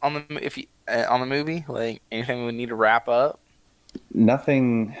thoughts on the movie? Like anything we need to wrap up?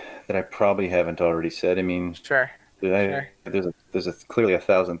 Nothing that I probably haven't already said. I mean, Sure. there's clearly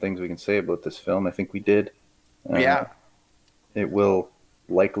 1,000 things we can say about this film. I think we did. Yeah. It will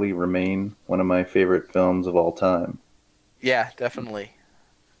likely remain one of my favorite films of all time. Yeah, definitely.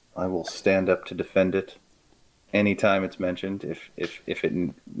 I will stand up to defend it anytime it's mentioned if it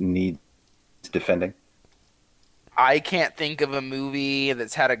needs defending. I can't think of a movie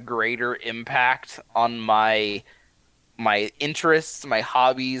that's had a greater impact on my interests, my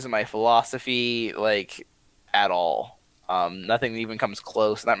hobbies, my philosophy, like at all. Nothing even comes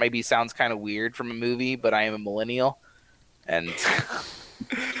close. That maybe sounds kind of weird from a movie, but I am a millennial, and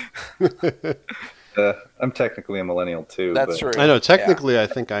I'm technically a millennial too. that's but, true. I know. Technically, I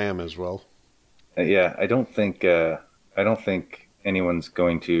think I am as well. Yeah, I don't think anyone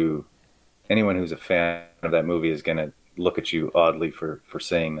who's a fan of that movie is gonna look at you oddly for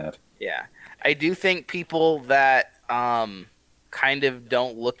saying that. Yeah, I do think people that kind of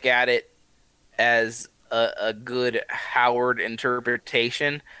don't look at it as a good Howard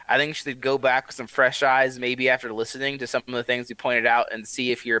interpretation, I think you should go back with some fresh eyes, maybe after listening to some of the things you pointed out, and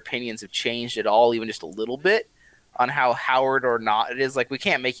see if your opinions have changed at all, even just a little bit, on how Howard or not it is. Like, we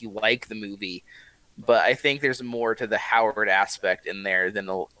can't make you like the movie, but I think there's more to the Howard aspect in there than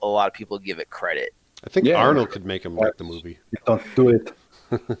a lot of people give it credit. I think Yeah. Arnold could make him like the movie. Don't do it.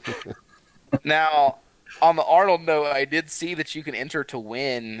 Now, on the Arnold note, I did see that you can enter to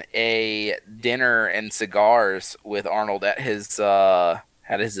win a dinner and cigars with Arnold at his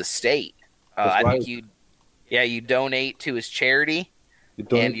estate. I right. think you donate to his charity. You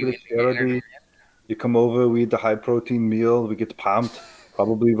don't And do you the charity. You come over, we eat the high protein meal, we get pumped,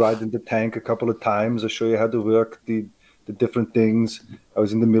 probably ride in the tank a couple of times. I show you how to work the different things. I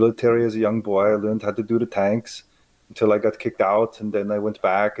was in the military as a young boy. I learned how to do the tanks until I got kicked out, and then I went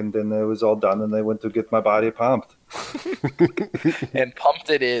back, and then it was all done, and I went to get my body pumped. And pumped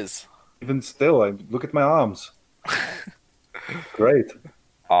it is. Even still, I look at my arms. Great.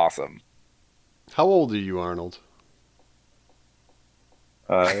 Awesome. How old are you, Arnold?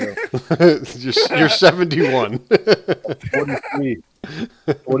 You're 71. 43.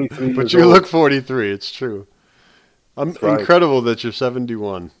 43 But years you old. look 43. It's true. That's right. Incredible that you're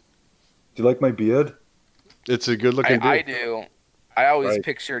 71. Do you like my beard? It's a good looking I dude. do. I always Right.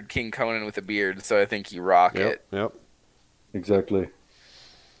 pictured King Conan with a beard, so I think you rock it. Yep. Exactly.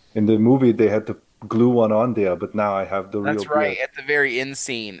 In the movie, they had to glue one on there, but now I have the real That's right, beard. at the very end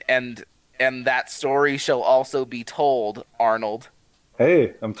scene. And And that story shall also be told, Arnold.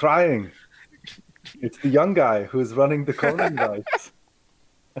 Hey, I'm trying. It's the young guy who's running the Conan rights.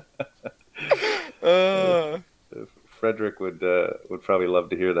 Frederick would probably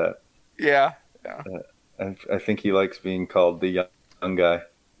love to hear that. Yeah. I think he likes being called the young guy,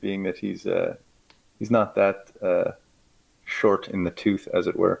 being that he's not that short in the tooth, as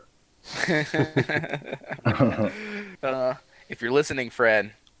it were. If you're listening,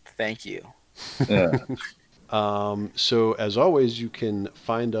 Fred, thank you. Yeah. So as always, you can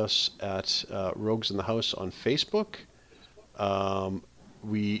find us at Rogues in the House on Facebook.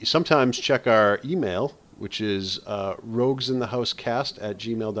 We sometimes check our email, which is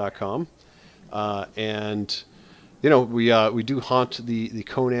roguesinthehousecast@gmail.com. And we do haunt the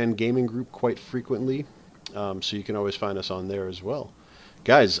Conan gaming group quite frequently, so you can always find us on there as well.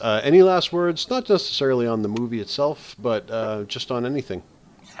 Guys, any last words? Not necessarily on the movie itself, but just on anything.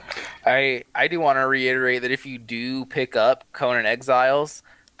 I do want to reiterate that if you do pick up Conan Exiles,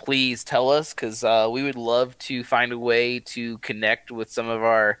 please tell us, because we would love to find a way to connect with some of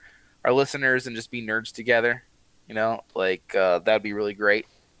our listeners and just be nerds together. That'd be really great.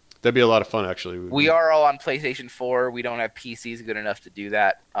 That'd be a lot of fun, actually. We are all on PlayStation 4. We don't have PCs good enough to do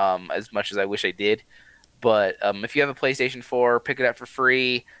that, as much as I wish I did. But if you have a PlayStation 4, pick it up for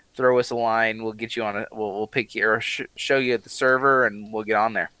free. Throw us a line. We'll get you on it. We'll pick you or show you at the server, and we'll get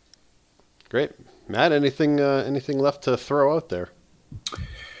on there. Great, Matt. Anything left to throw out there?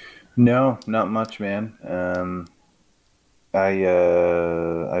 No, not much, man.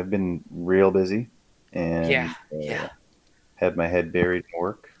 I've been real busy, and had my head buried in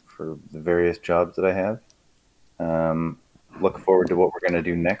work for the various jobs that I have. Look forward to what we're going to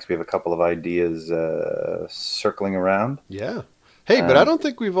do next. We have a couple of ideas circling around. Yeah. Hey, but I don't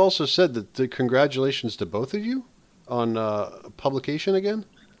think we've also said that congratulations to both of you on publication again.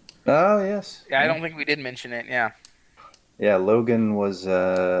 Oh, yes. Yeah, I don't think we did mention it, yeah. Yeah, Logan was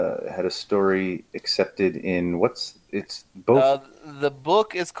had a story accepted in it's both. The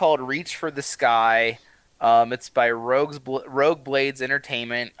book is called Reach for the Sky. It's by Rogue Blades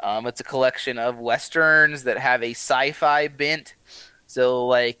Entertainment. It's a collection of westerns that have a sci-fi bent.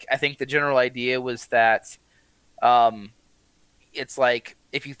 So, I think the general idea was that it's like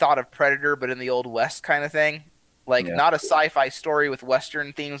if you thought of Predator, but in the Old West kind of thing. Not a sci-fi story with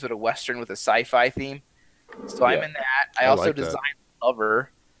western themes, but a western with a sci-fi theme. So I'm in that. I also like designed the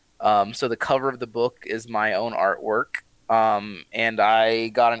cover. So the cover of the book is my own artwork. And I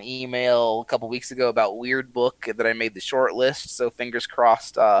got an email a couple weeks ago about Weird Book that I made the short list. So fingers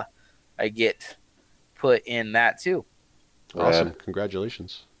crossed I get put in that too. Awesome. Rad.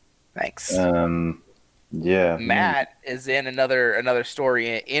 Congratulations. Thanks. Yeah. Matt is in another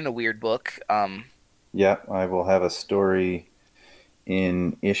story in a Weird Book. Yeah, I will have a story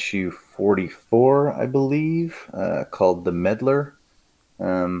in issue 44, I believe, called The Meddler.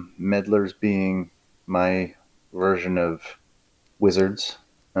 Meddlers being my version of wizards.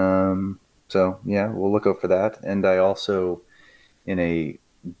 So, yeah, we'll look out for that. And I also, in a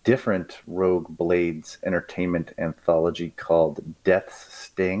different Rogue Blades Entertainment anthology called Death's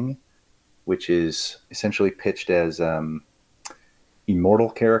Sting, which is essentially pitched as immortal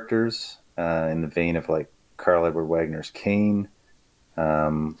characters in the vein of Karl Edward Wagner's Kane,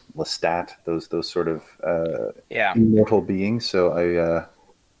 Lestat, those sort of immortal beings. So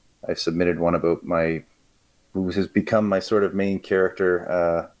I submitted one about who has become my sort of main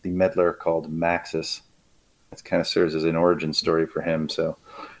character, the meddler called Maxis. It kind of serves as an origin story for him. So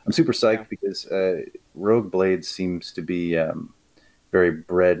I'm super psyched because Rogue Blades seems to be very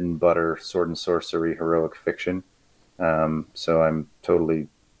bread and butter sword and sorcery heroic fiction. So I'm totally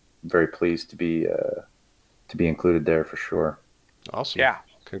very pleased to be included there for sure. Awesome. Yeah.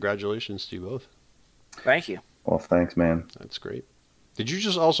 Congratulations to you both. Thank you. Well, thanks, man. That's great. Did you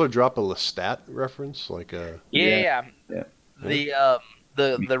just also drop a Lestat reference? Yeah.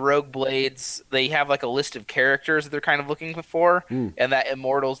 The Rogue Blades, they have a list of characters that they're kind of looking for. And that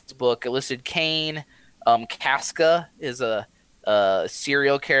Immortals book, it listed Kane. Casca is a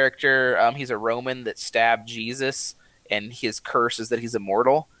serial character. He's a Roman that stabbed Jesus, and his curse is that he's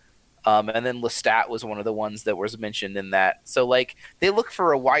immortal. And then Lestat was one of the ones that was mentioned in that. So, they look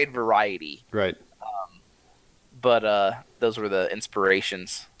for a wide variety. Right. But those were the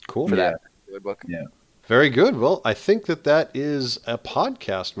inspirations for that book. Yeah. Very good. Well, I think that is a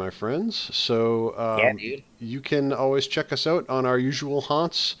podcast, my friends. So dude. You can always check us out on our usual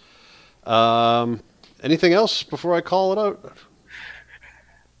haunts. Anything else before I call it out?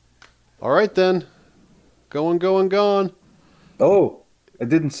 All right, then. Gone. Oh, I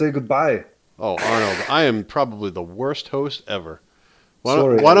didn't say goodbye. Oh, Arnold, I am probably the worst host ever.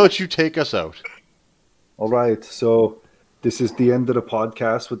 Sorry. Why don't you take us out? All right, so this is the end of the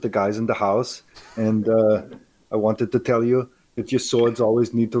podcast with the guys in the house, and I wanted to tell you that your swords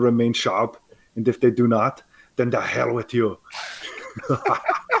always need to remain sharp, and if they do not, then the hell with you.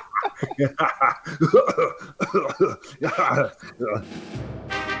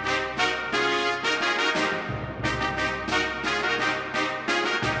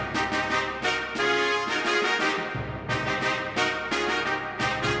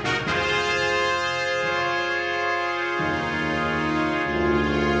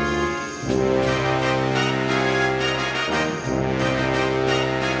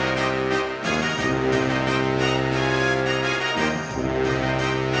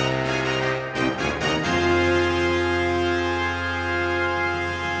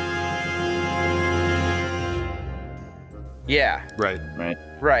 Yeah, Right. Right.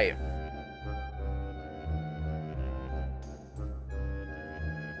 right.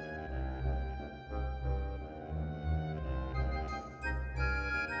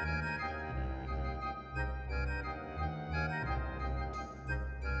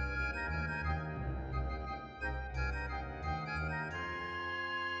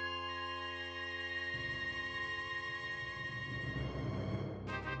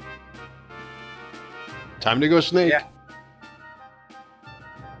 Time to go snake. Yeah.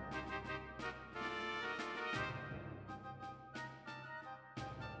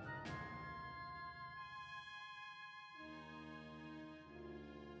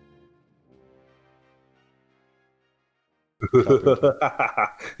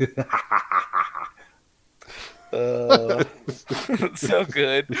 So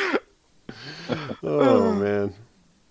good. Oh man.